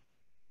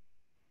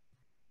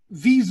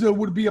Visa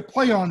would be a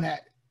play on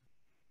that,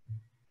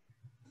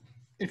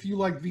 if you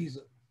like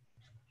Visa.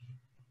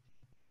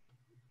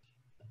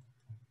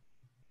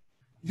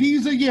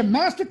 Visa, yeah,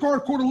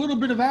 MasterCard caught a little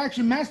bit of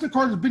action.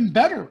 MasterCard has been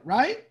better,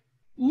 right?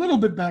 A little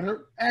bit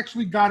better.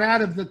 Actually got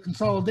out of the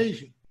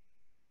consolidation.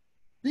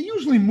 They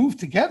usually move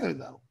together,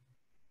 though.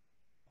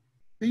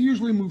 They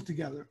usually move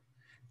together.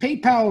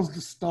 PayPal is the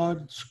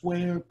stud.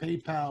 Square,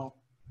 PayPal.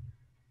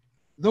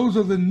 Those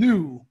are the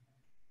new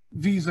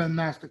Visa and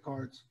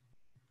MasterCards.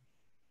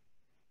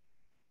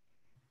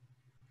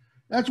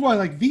 That's why,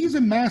 like, Visa,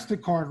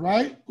 MasterCard,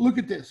 right? Look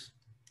at this.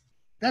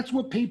 That's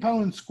what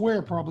PayPal and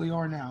Square probably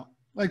are now.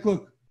 Like,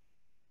 look.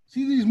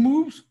 See these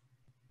moves?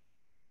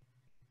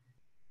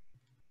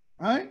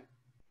 Right?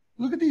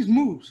 Look at these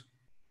moves.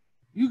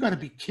 You got to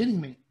be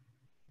kidding me.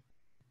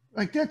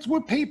 Like, that's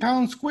what PayPal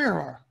and Square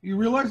are. You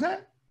realize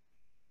that?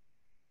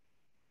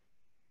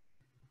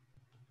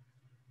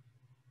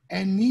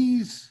 And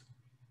these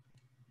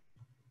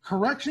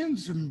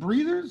corrections and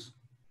breathers,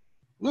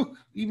 look,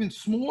 even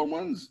smaller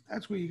ones,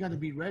 that's where you got to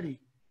be ready.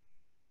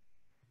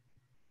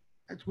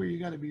 That's where you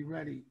got to be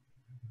ready.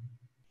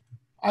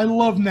 I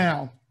love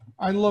now.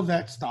 I love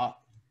that stock.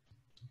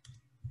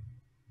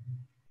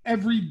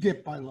 Every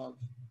dip I love.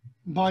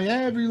 Buy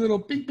every little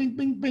ping, ping,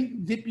 ping,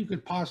 ping dip you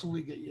could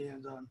possibly get your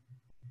hands on.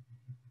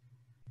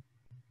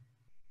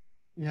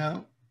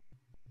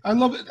 I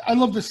love it. I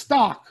love the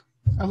stock.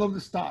 I love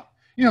the stock.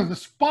 The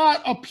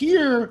spot up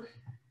here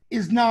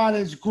is not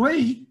as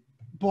great,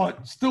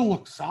 but still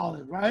looks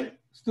solid, right?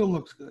 Still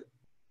looks good.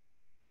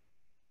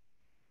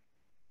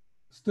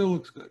 Still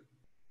looks good.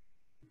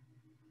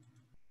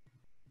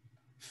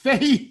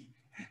 Faye,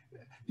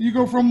 you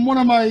go from one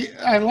of my,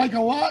 I like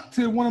a lot,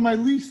 to one of my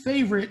least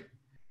favorite,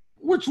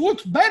 which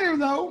looks better,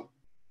 though.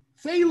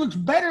 Faye looks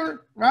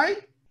better,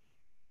 right?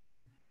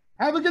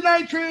 Have a good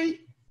night, Trey.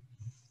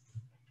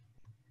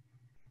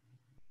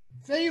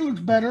 Faye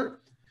looks better.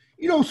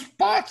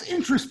 Spot's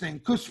interesting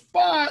because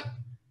Spot,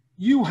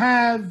 you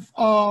have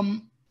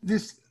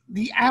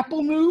the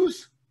Apple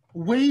news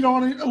weighed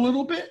on it a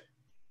little bit,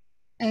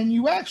 and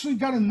you actually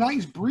got a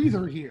nice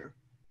breather here.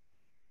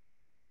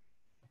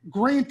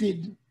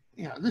 Granted,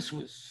 this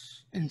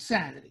was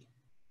insanity,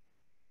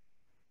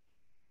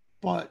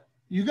 but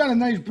you got a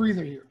nice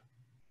breather here.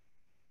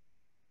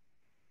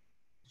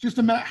 It's just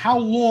a matter how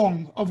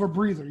long of a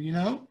breather,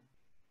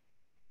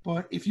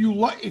 But if you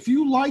like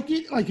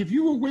it, like if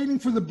you were waiting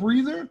for the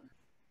breather,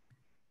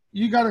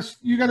 you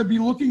gotta be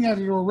looking at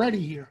it already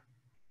here,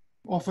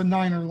 off a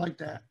niner like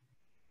that.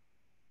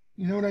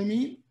 You know what I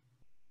mean?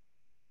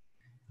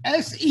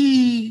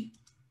 SE,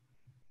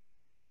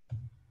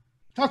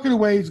 tuck it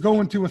away, is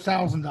going to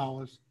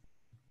 $1,000.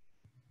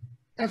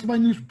 That's my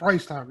new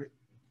price target,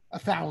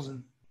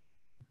 1,000.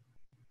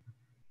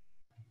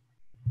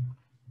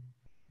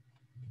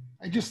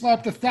 I just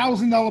slapped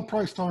 $1,000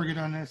 price target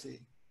on SE.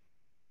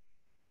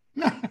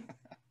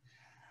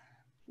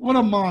 What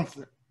a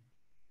monster.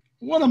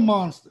 What a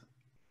monster.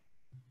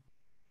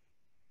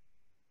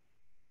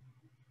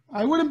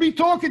 I wouldn't be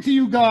talking to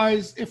you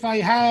guys if I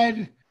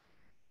had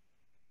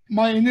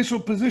my initial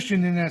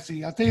position in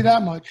SE. I'll tell you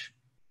that much.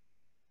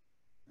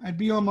 I'd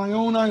be on my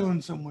own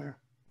island somewhere.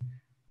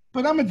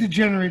 But I'm a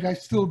degenerate. I'd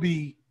still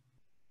be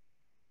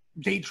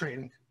day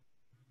trading.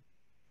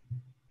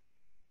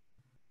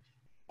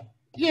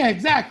 Yeah,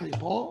 exactly,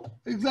 Paul.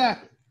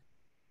 Exactly.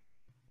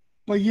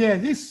 But yeah,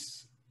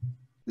 this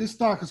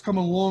stock has come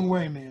a long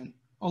way, man.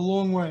 A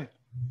long way.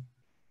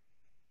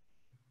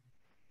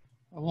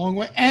 A long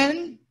way.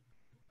 And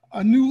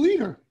a new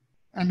leader.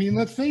 I mean,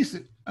 let's face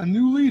it, a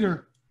new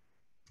leader.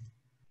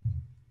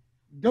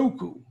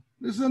 Doku.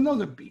 This is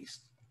another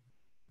beast.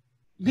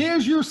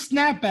 There's your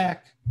snapback.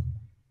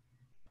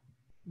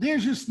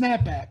 There's your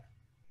snapback.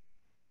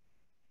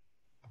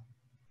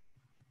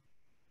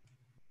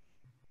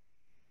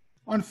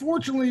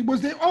 Unfortunately,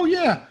 was they? Oh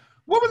yeah,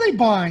 what were they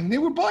buying? They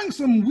were buying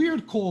some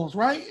weird calls,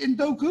 right? In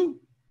Doku,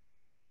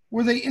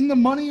 were they in the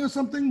money or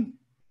something?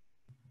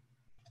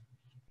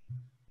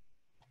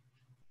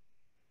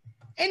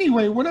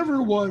 Anyway, whatever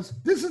it was,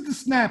 this is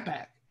the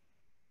snapback.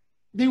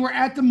 They were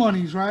at the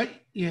monies,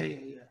 right? Yeah.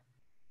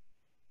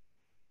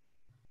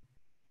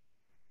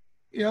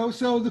 You know,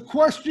 so the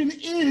question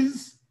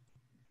is,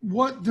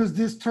 what does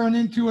this turn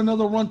into?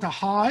 Another run to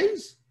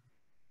highs?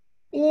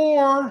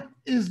 Or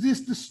is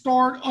this the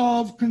start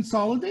of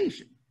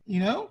consolidation, you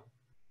know?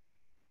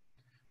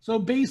 So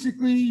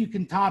basically you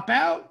can top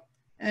out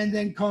and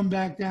then come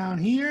back down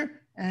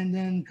here and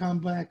then come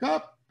back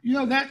up, you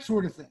know, that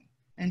sort of thing.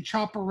 And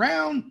chop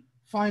around,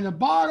 find a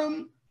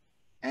bottom,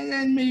 and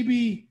then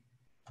maybe,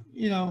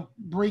 you know,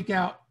 break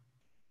out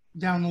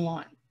down the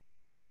line.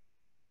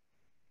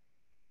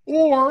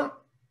 Or,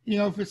 you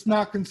know, if it's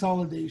not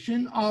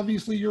consolidation,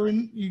 obviously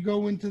you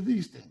go into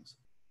these things.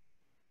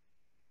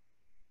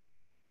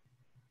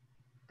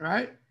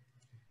 Right?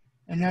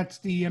 And that's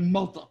the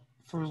melt up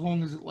for as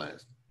long as it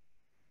lasts.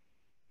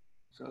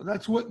 So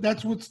that's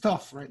what's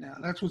tough right now.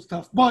 That's what's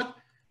tough. But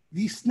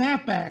the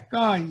snapback,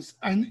 guys,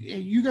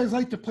 you guys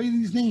like to play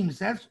these names.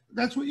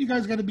 That's what you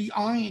guys got to be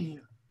eyeing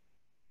here.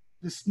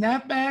 The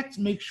snapbacks,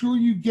 make sure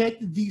you get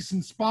the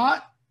decent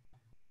spot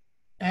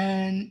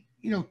and,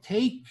 you know,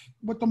 take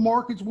what the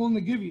market's willing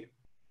to give you.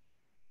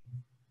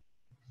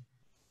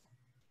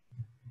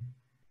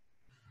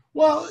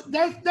 Well,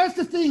 that's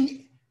the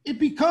thing. It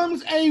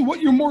becomes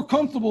what you're more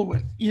comfortable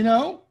with, you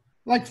know?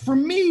 Like for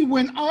me,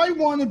 when I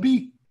want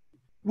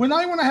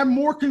to have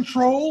more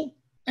control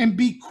and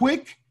be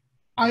quick,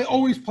 I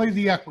always play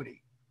the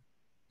equity.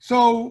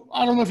 So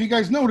I don't know if you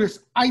guys notice,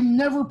 I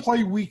never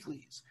play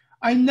weeklies.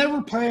 I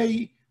never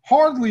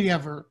hardly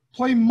ever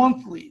play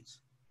monthlies.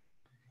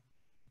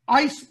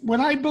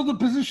 When I build a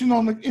position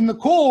in the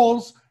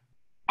calls,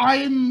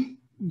 I'm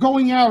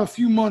going out a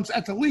few months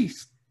at the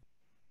least.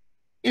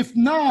 If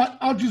not,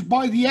 I'll just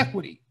buy the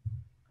equity.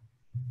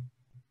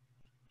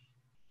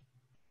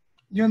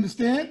 You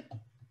understand?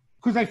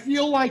 Because I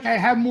feel like I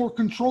have more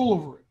control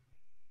over it.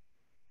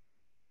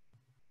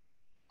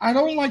 I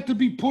don't like to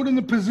be put in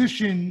a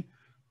position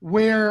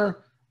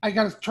where I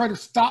got to try to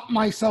stop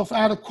myself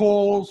out of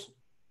calls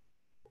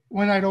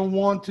when I don't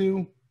want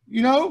to.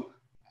 You know?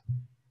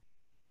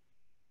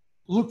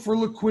 Look for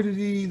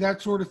liquidity,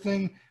 that sort of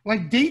thing.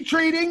 Like day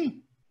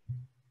trading,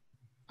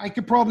 I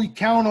could probably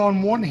count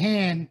on one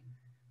hand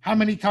how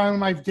many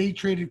times I've day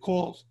traded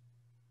calls.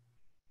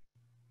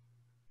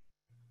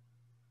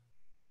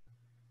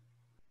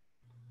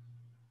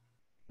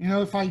 You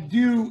know, if I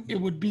do,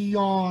 it would be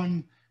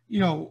on,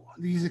 you know,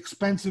 these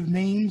expensive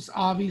names,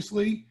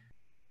 obviously.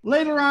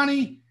 Later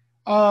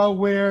on,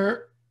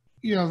 where,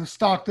 you know, the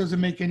stock doesn't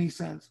make any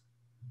sense.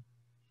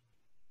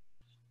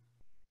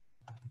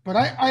 But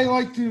I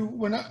like to,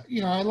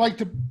 I like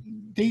to,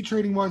 day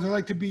trading wise, I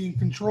like to be in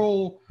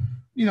control,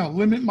 you know,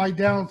 limit my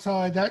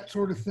downside, that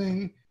sort of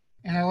thing.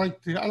 And I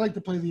like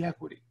to play the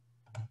equity.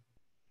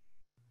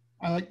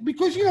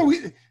 Because, you know,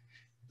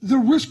 the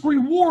risk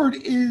reward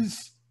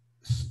is,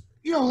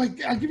 you know,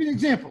 like I'll give you an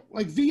example,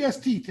 like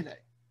VST today,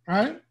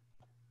 right?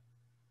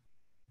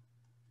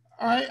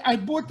 I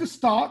bought the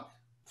stock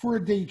for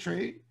a day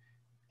trade,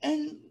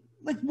 and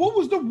like, what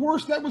was the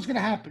worst that was going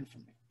to happen for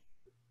me?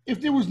 If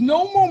there was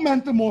no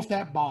momentum off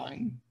that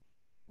buying,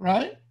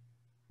 right?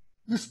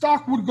 The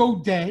stock would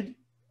go dead,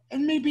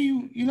 and maybe,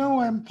 you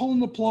know, I'm pulling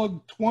the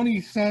plug 20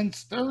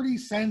 cents, 30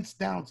 cents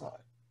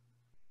downside.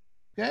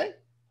 Okay?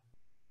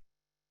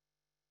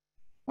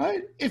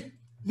 Right? If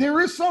there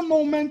is some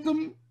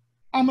momentum,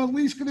 I'm at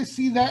least going to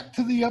see that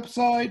to the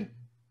upside.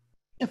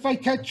 If I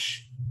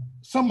catch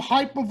some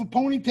hype of a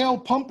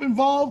ponytail pump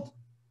involved,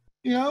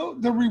 you know,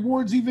 the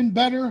reward's even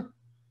better.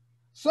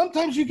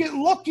 Sometimes you get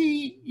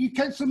lucky, you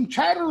catch some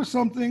chatter or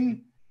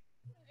something,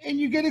 and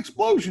you get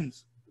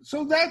explosions.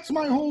 So that's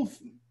my whole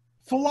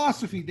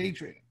philosophy, day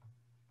trading.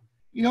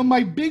 You know,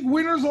 my big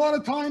winners a lot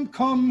of time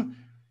come,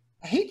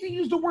 I hate to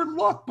use the word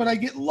luck, but I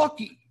get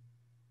lucky.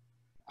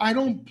 I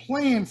don't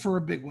plan for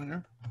a big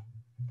winner.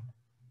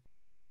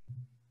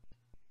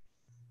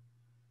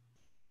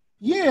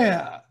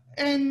 Yeah,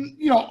 and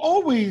you know,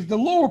 always the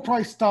lower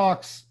price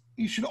stocks,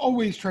 you should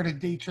always try to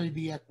day trade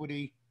the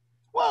equity.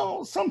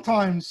 Well,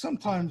 sometimes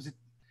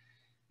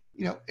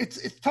you know,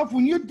 it's tough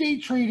when you're day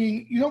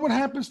trading. You know what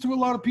happens to a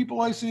lot of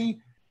people I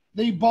see?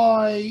 They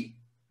buy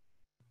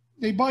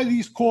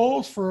these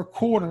calls for a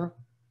quarter,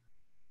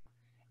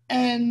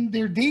 and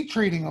they're day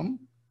trading them,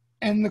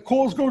 and the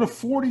calls go to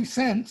 40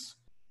 cents,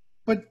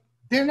 but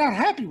they're not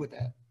happy with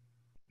that.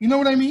 You know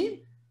what I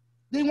mean?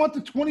 They want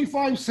the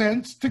 25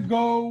 cents to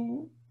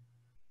go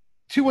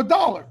to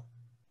 $1.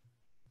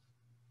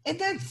 And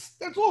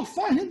that's all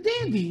fine and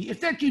dandy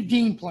if that's your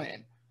game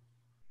plan.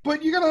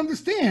 But you got to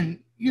understand,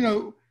 you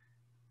know,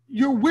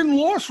 your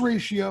win-loss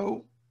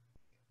ratio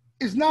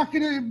is not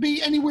going to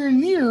be anywhere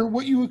near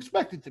what you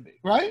expect it to be,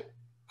 right?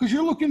 Because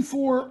you're looking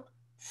for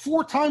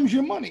 4 times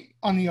your money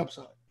on the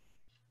upside.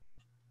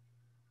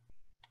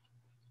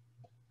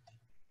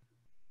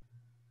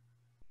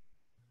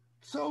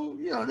 So,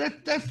 you know,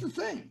 that's the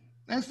thing.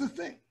 That's the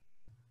thing.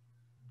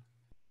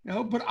 You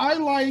know, but I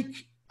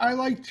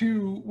like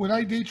to, when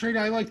I day trade,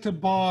 I like to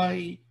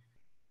buy,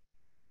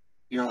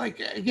 you know, like,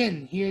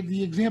 again, here,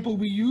 the example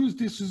we used,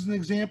 this is an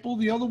example.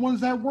 The other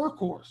one's that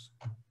workhorse.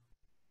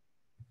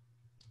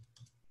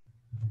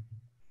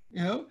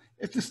 You know,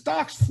 if the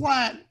stock's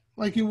flat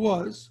like it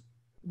was,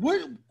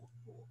 what's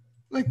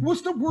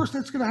the worst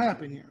that's going to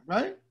happen here,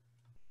 right?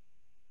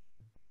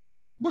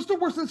 What's the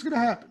worst that's going to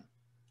happen?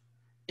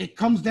 It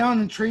comes down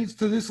and trades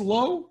to this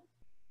low,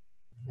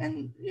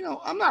 and, you know,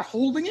 I'm not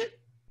holding it.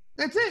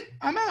 That's it.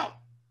 I'm out.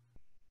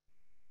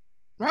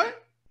 Right?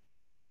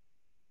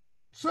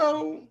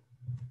 So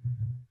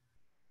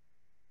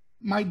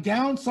my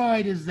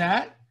downside is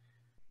that,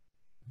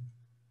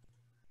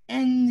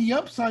 and the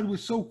upside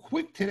was so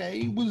quick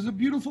today, was a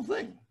beautiful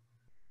thing.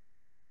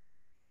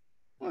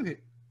 Look at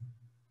it.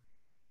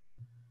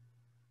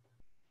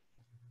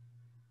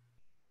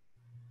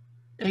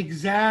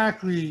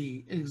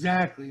 Exactly.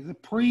 The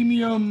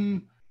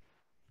premium,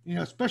 you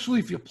know, especially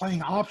if you're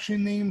playing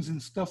option names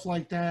and stuff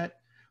like that.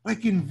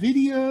 Like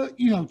NVIDIA,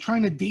 you know,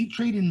 trying to day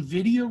trade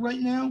NVIDIA right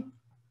now,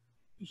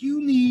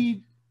 you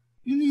need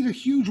a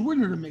huge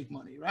winner to make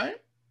money, right?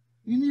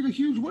 You need a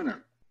huge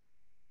winner.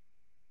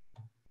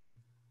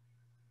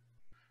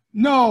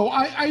 No,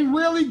 I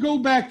rarely go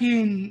back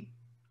in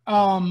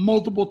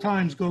multiple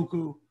times,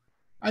 Goku.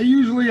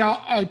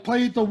 I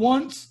play it the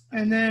once,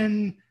 and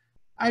then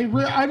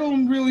I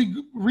don't really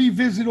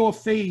revisit or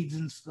fades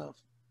and stuff.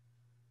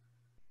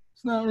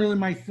 It's not really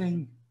my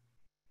thing.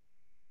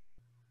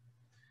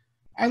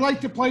 I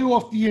like to play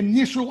off the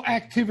initial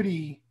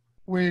activity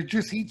where it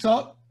just heats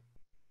up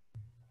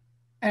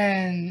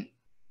and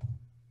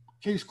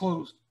case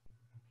closed.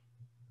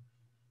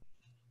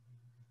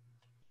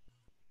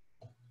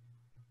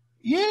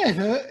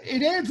 Yeah,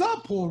 it adds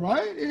up, Paul,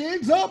 right? It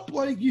adds up.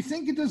 Like, you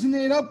think it doesn't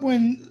add up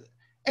when,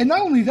 and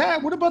not only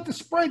that, what about the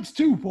spreads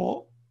too,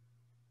 Paul?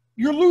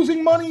 You're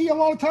losing money a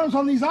lot of times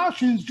on these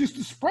options, just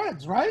the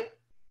spreads, right?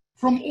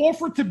 From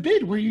offer to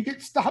bid where you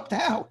get stopped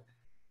out.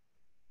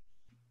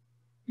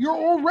 You're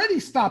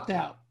already stopped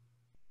out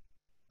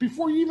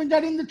before you even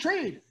got in the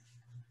trade.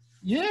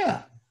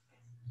 Yeah,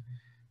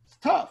 it's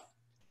tough.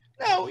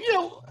 Now, you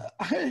know,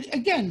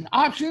 again,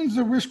 options,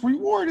 the risk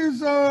reward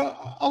is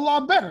a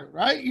lot better,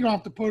 right? You don't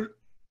have to put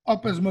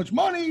up as much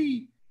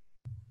money.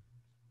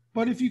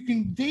 But if you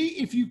can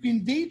day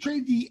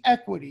trade the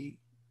equity,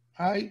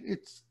 right?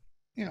 It's,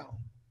 you know,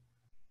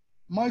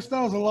 my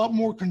style is a lot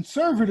more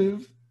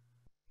conservative,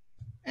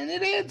 and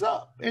it adds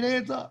up. It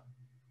adds up.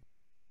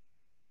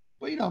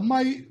 But, you know,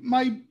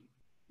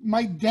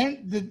 my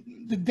dent, the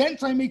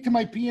dents I make to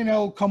my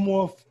P&L come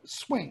off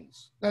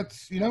swings.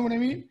 That's, you know what I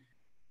mean?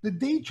 The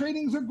day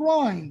trading's a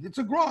grind. It's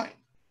a grind.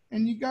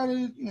 And you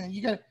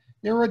gotta,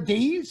 there are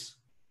days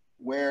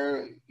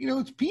where, you know,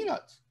 it's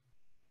peanuts.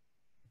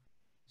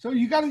 So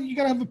you gotta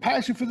have a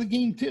passion for the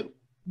game too,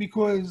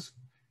 because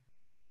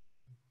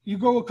you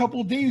go a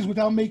couple of days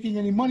without making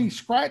any money,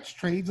 scratch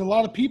trades. A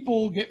lot of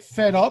people get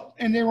fed up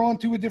and they're on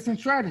to a different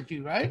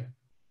strategy, right?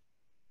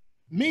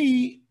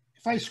 Me,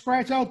 if I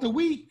scratch out the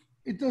week,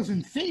 it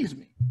doesn't faze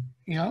me.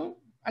 You know,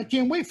 I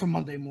can't wait for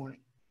Monday morning.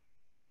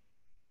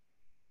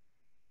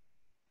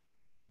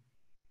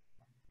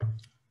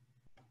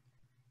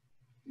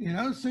 You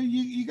know, so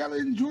you got to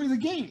enjoy the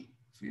game.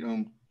 If you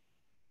don't,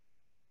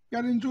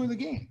 got to enjoy the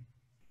game.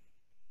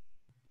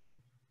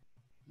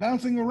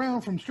 Bouncing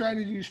around from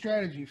strategy to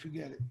strategy,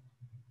 forget it.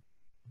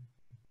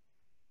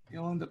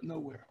 You'll end up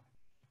nowhere.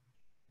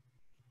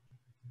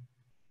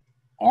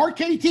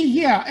 RKT,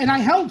 yeah, and I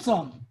held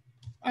some.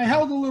 I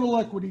held a little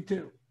equity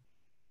too.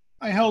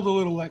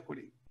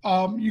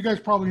 You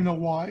guys probably know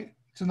why.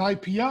 It's an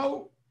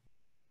IPO,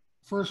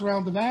 first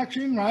round of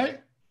action,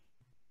 right?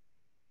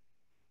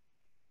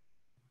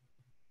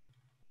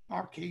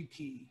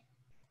 RKT.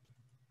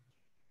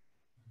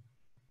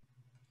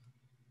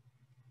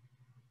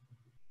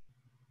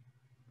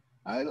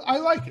 I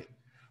like it.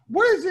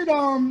 What is it?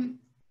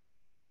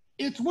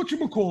 It's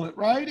whatchamacallit,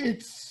 right?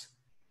 It's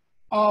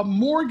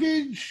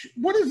mortgage.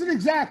 What is it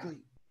exactly?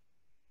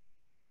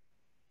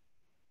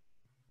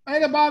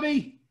 Hey,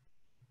 Bobby.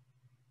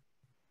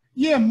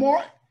 Yeah,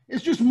 more.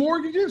 It's just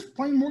mortgages,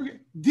 plain mortgage,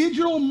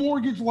 digital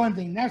mortgage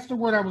lending. That's the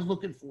word I was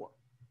looking for.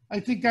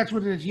 I think that's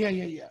what it is.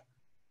 Yeah.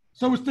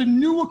 So it's the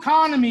new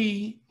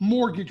economy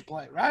mortgage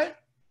play, right?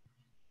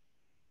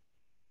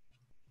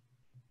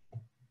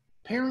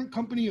 Parent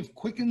company of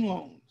Quicken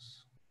Loans.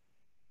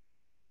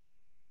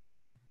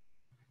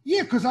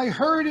 Yeah, because I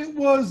heard it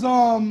was,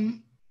 I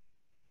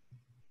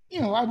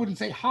wouldn't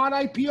say hot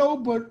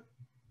IPO, but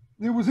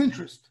there was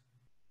interest.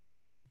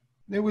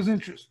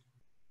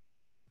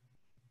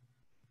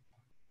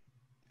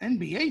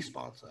 NBA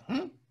sponsor,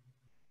 huh?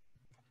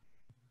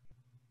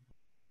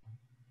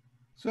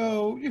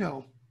 So,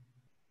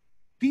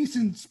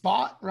 decent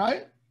spot,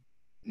 right?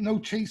 No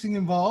chasing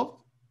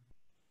involved.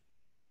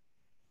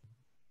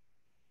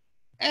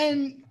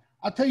 And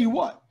I'll tell you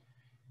what,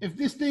 if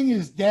this thing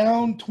is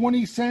down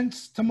 20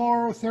 cents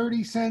tomorrow,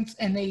 30 cents,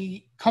 and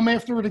they come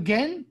after it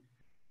again,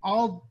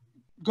 I'll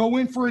go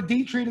in for a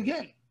day trade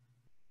again,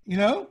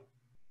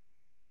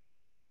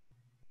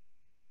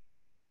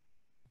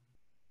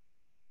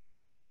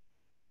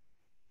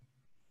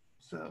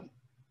 So,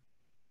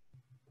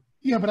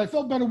 yeah, but I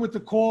felt better with the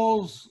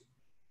calls.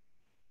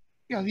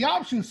 The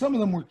options, some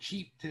of them were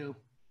cheap too.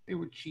 They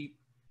were cheap.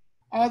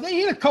 They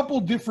hit a couple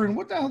different,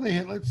 what the hell they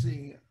hit? Let's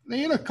see. They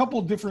hit a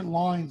couple different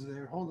lines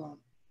there. Hold on.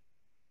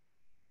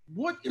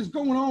 What is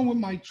going on with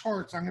my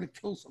charts? I'm going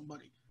to kill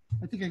somebody.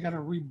 I think I got to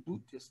reboot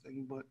this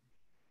thing, but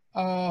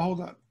hold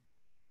on.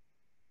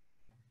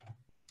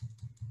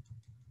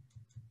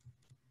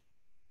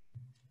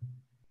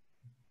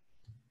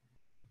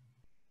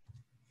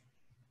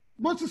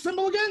 What's the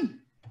symbol again?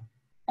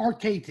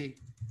 RKT.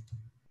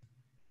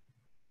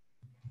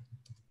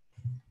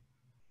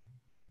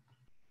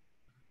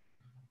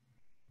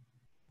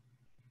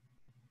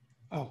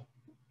 Oh,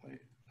 wait,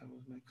 that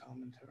was my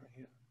commentary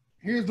here.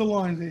 Here's the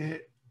lines they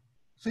hit.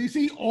 So you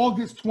see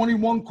August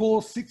 21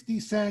 calls,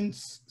 60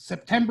 cents.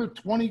 September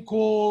 20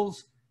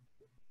 calls,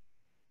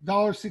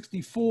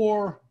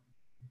 $1.64.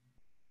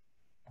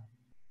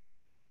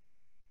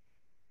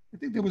 I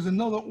think there was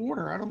another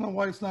order. I don't know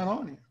why it's not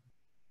on here.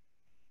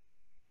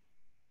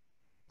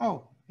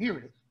 Oh, here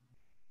it is.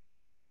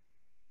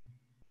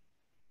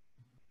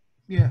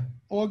 Yeah,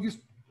 August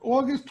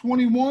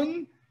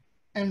 21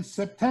 and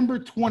September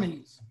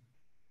 20s.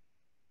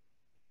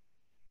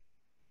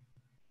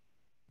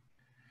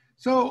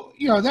 So,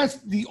 that's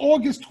the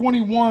August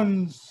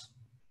 21s.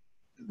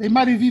 They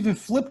might have even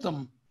flipped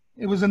them.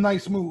 It was a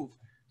nice move.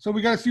 So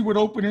we got to see what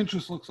open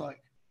interest looks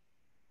like.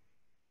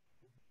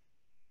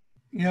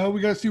 We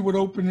got to see what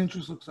open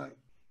interest looks like.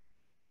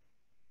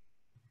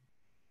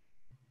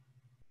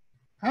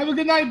 Have a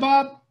good night,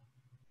 Bob.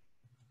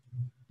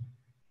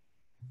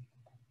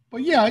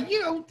 But yeah,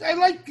 I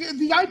like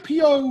the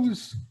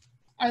IPOs.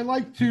 I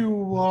like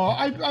to,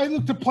 I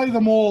look to play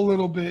them all a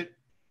little bit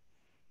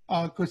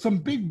because some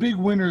big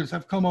winners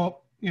have come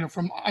up,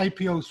 from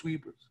IPO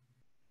sweepers.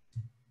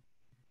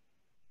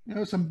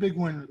 Some big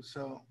winners.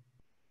 So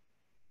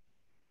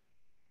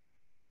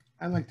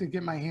I like to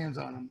get my hands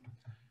on them.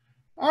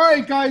 All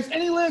right, guys.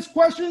 Any last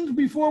questions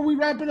before we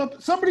wrap it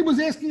up? Somebody was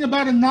asking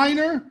about a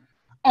niner.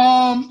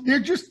 They're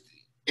just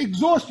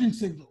exhaustion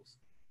signals,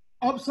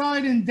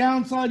 upside and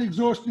downside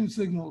exhaustion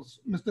signals.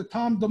 Mr.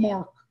 Tom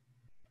DeMark.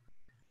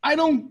 I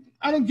don't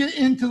get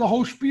into the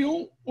whole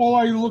spiel. All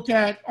I look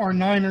at are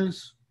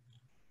niners.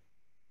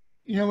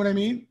 You know what I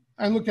mean?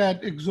 I look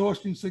at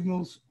exhaustion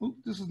signals. Oop,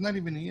 this is not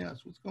even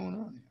ES. What's going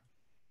on here?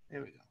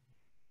 There we go.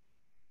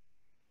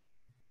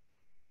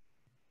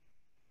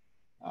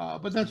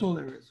 But that's all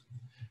there is.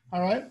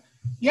 All right.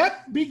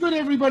 Yep. Be good,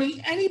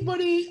 everybody.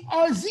 Anybody?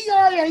 ZI.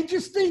 I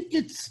just think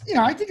it's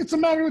I think it's a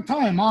matter of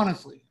time.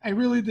 Honestly, I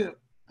really do.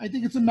 I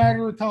think it's a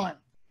matter of time.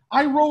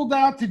 I rolled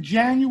out to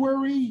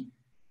January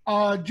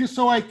just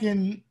so I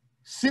can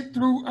sit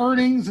through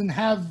earnings and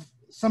have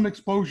some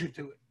exposure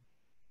to it.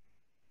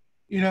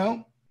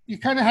 You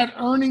kind of had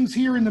earnings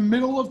here in the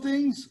middle of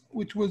things,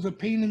 which was a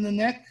pain in the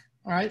neck.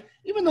 All right.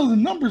 Even though the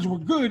numbers were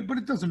good, but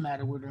it doesn't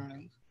matter with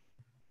earnings.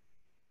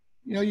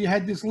 You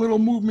had this little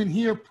movement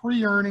here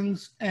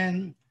pre-earnings,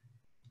 and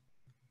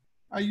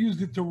I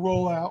used it to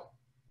roll out.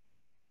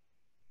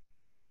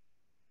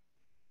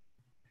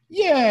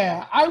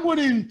 Yeah, I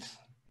wouldn't.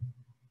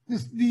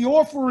 The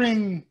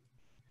offering,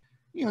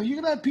 you're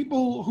going to have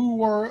people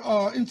who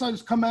are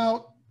insiders come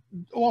out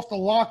off the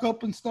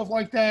lockup and stuff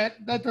like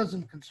that. That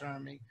doesn't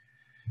concern me.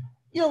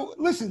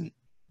 Listen,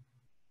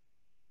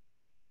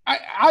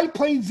 I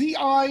played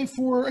ZI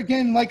for,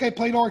 again, like I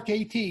played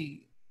RKT.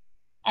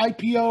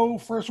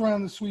 IPO, first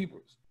round of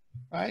sweepers,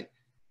 right?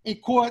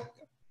 It caught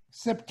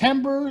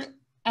September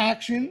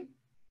action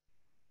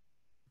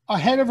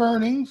ahead of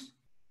earnings,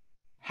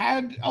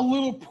 had a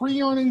little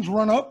pre-earnings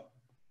run up,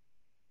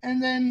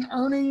 and then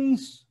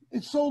earnings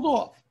It's sold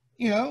off.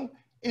 You know,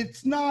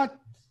 it's not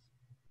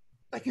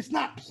like it's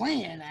not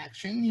plan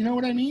action. You know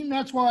what I mean?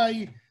 That's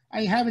why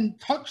I haven't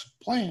touched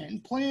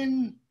plan.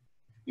 Plan,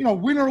 you know,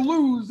 win or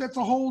lose, that's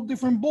a whole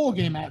different ball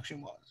game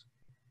action was.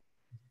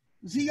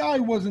 ZI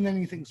wasn't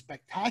anything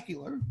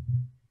spectacular.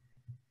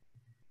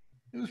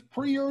 It was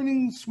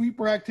pre-earnings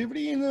sweeper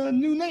activity and a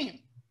new name.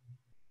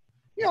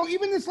 You know,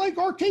 even it's like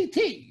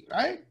RKT,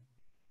 right?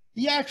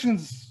 The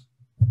actions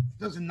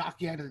doesn't knock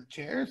you out of the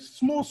chair. It's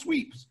small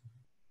sweeps.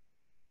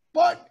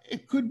 But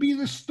it could be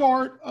the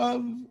start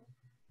of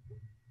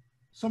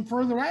some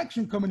further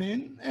action coming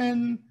in.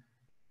 And,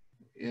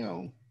 you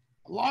know,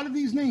 a lot of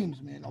these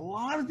names, man, a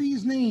lot of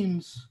these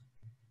names,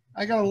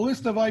 I got a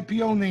list of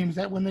IPO names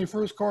that when they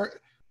first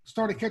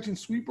started catching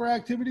sweeper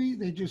activity,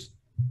 they just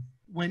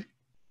went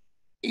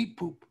ape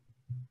poop.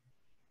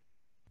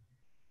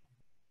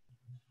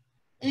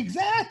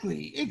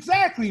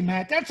 Exactly,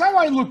 Matt. That's how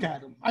I look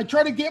at them. I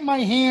try to get my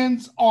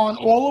hands on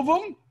all of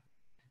them.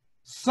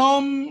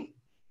 Some,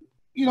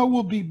 you know,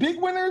 will be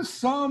big winners.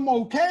 Some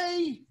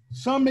okay.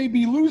 Some may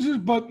be losers,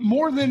 but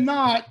more than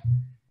not,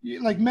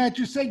 like Matt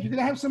just said, you're going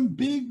to have some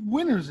big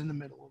winners in the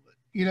middle of it,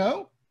 you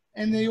know,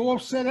 and they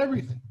offset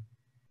everything.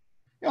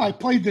 You know, I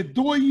played the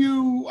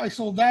Doyu. I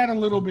sold that a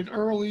little bit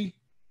early.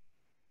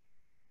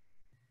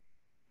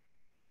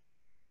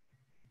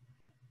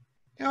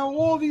 You know,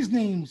 all these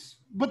names.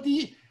 But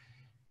you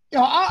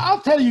know,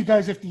 I'll tell you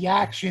guys if the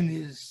action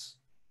is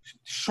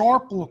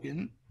sharp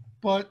looking,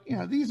 but, you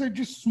know, these are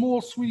just small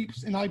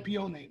sweeps in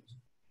IPO names.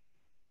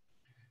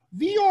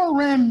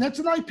 VRM, that's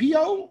an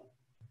IPO?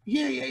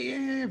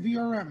 Yeah,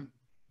 VRM.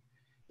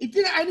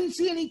 I didn't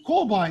see any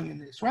call buying in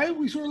this, right?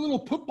 We saw a little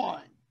put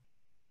buying.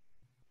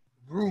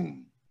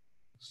 Room.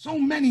 So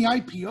many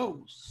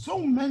IPOs. So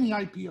many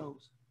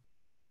IPOs.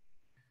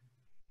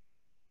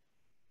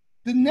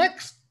 The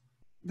next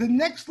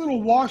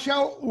little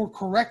washout or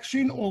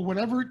correction or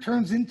whatever it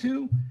turns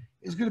into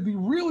is going to be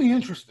really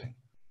interesting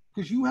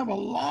because you have a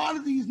lot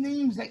of these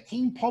names that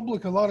came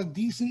public, a lot of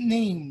decent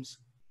names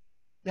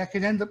that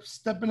could end up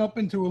stepping up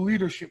into a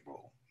leadership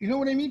role. You know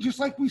what I mean? Just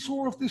like we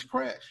saw with this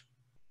crash.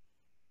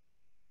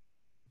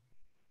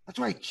 That's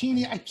why I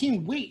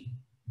can't wait.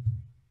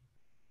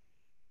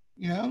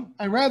 You know,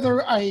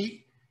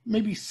 I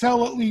maybe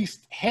sell at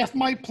least half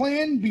my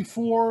plan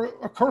before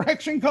a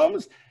correction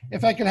comes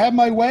if I could have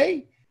my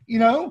way, you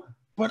know,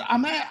 but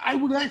I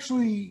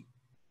actually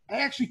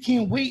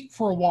can't wait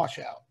for a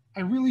washout.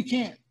 I really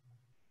can't.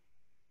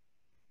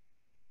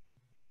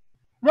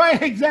 Right,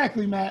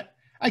 exactly, Matt.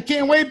 I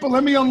can't wait, but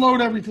let me unload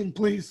everything,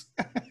 please.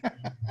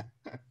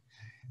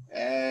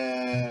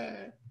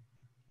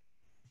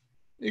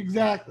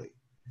 Exactly.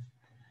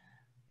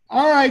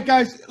 All right,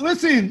 guys.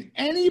 Listen,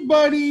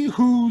 anybody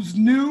who's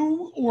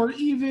new or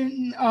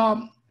even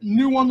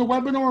new on the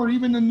webinar or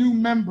even a new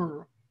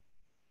member,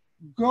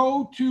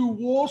 go to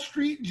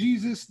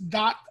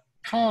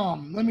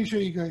wallstreetjesus.com. Let me show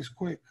you guys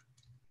quick.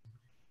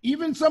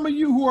 Even some of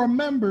you who are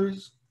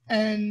members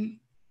and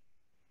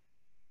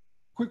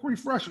quick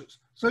refreshers.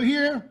 So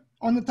here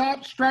on the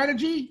top,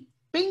 strategy,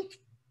 bink,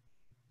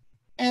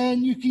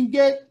 and you can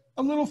get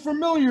a little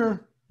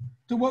familiar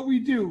to what we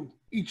do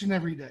each and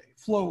every day,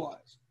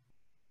 flow-wise.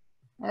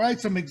 All right,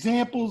 some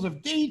examples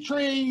of day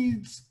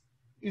trades,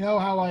 you know,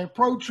 how I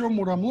approach them,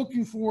 what I'm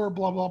looking for,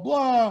 blah, blah,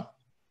 blah.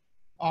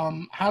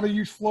 How to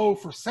use flow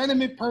for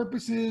sentiment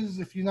purposes,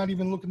 if you're not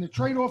even looking to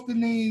trade off the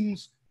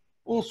names,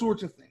 all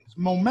sorts of things.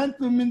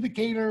 Momentum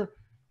indicator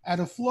at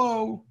a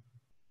flow.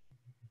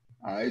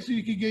 All right, so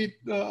you can get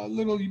a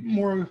little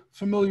more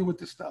familiar with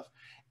this stuff.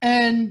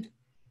 And,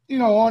 you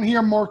know, on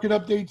here, market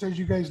updates, as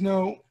you guys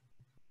know,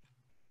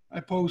 I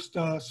post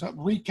some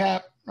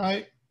recap,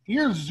 right?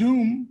 Here's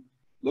Zoom.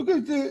 Look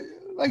at the,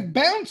 like,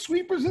 bounce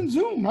sweepers in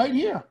Zoom right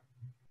here.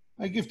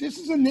 Like, if this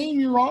is a name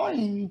you're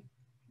eyeing,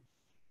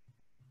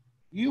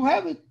 you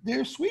have it.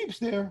 There's sweeps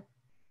there,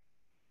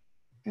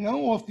 you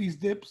know, off these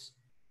dips.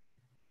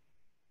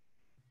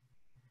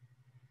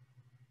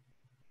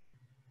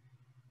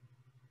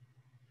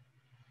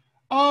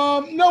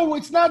 No,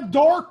 it's not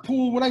dark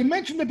pool. What I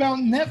mentioned about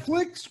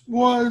Netflix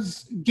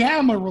was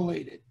gamma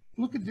related.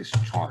 Look at this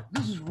chart.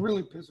 This is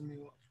really pissing me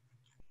off.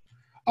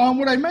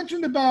 What I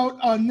mentioned about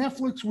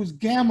Netflix was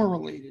gamma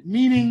related,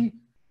 meaning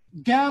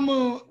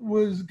gamma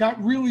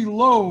got really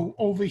low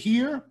over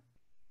here.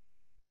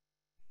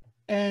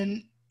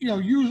 And, you know,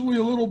 usually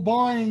a little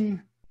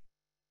buying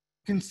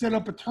can set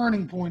up a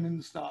turning point in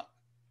the stock.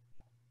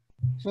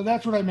 So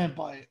that's what I meant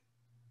by it.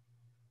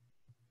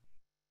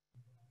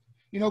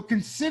 You know,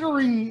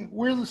 considering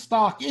where the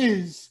stock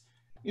is,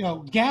 you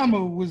know,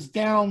 gamma was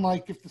down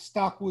like if the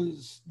stock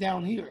was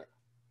down here.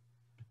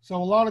 So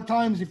a lot of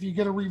times if you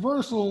get a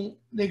reversal,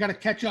 they got to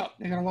catch up.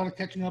 They got a lot of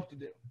catching up to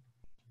do.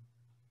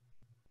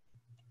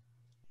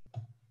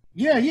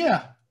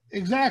 Yeah,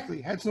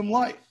 exactly. Had some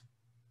life.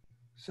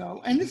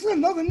 So, and this is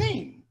another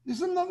name.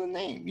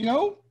 You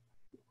know,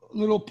 a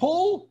little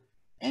pull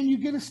and you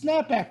get a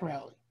snapback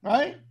rally,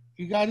 right?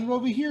 You got it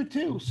over here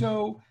too.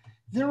 So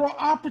there are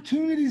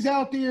opportunities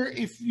out there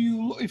if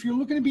you're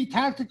looking to be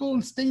tactical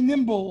and stay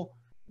nimble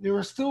there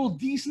are still a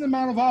decent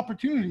amount of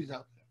opportunities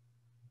out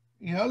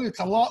there. You know, it's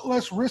a lot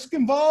less risk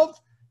involved.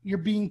 You're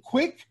being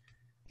quick,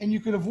 and you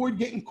could avoid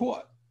getting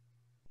caught.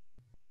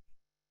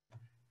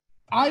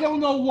 I don't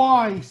know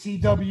why,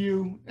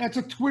 CW. That's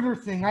a Twitter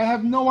thing. I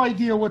have no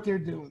idea what they're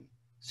doing.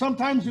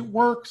 Sometimes it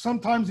works.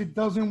 Sometimes it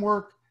doesn't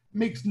work.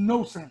 Makes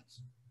no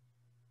sense.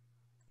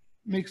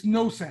 Makes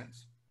no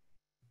sense.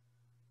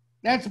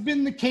 That's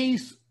been the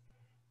case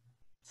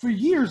for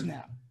years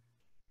now.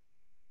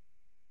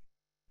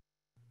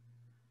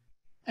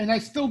 And I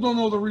still don't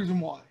know the reason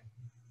why.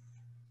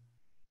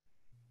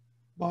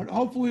 But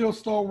hopefully it'll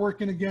start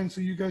working again so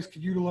you guys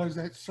can utilize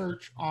that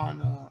search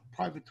on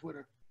private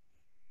Twitter.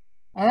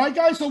 All right,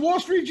 guys, so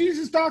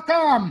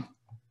WallStreetJesus.com.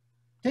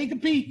 Take a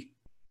peek.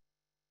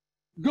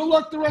 Good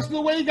luck the rest of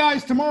the way,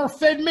 guys. Tomorrow,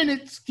 Fed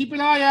minutes. Keep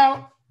an eye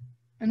out.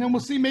 And then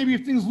we'll see maybe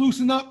if things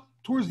loosen up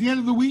towards the end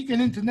of the week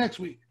and into next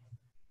week.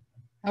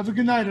 Have a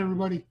good night,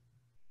 everybody.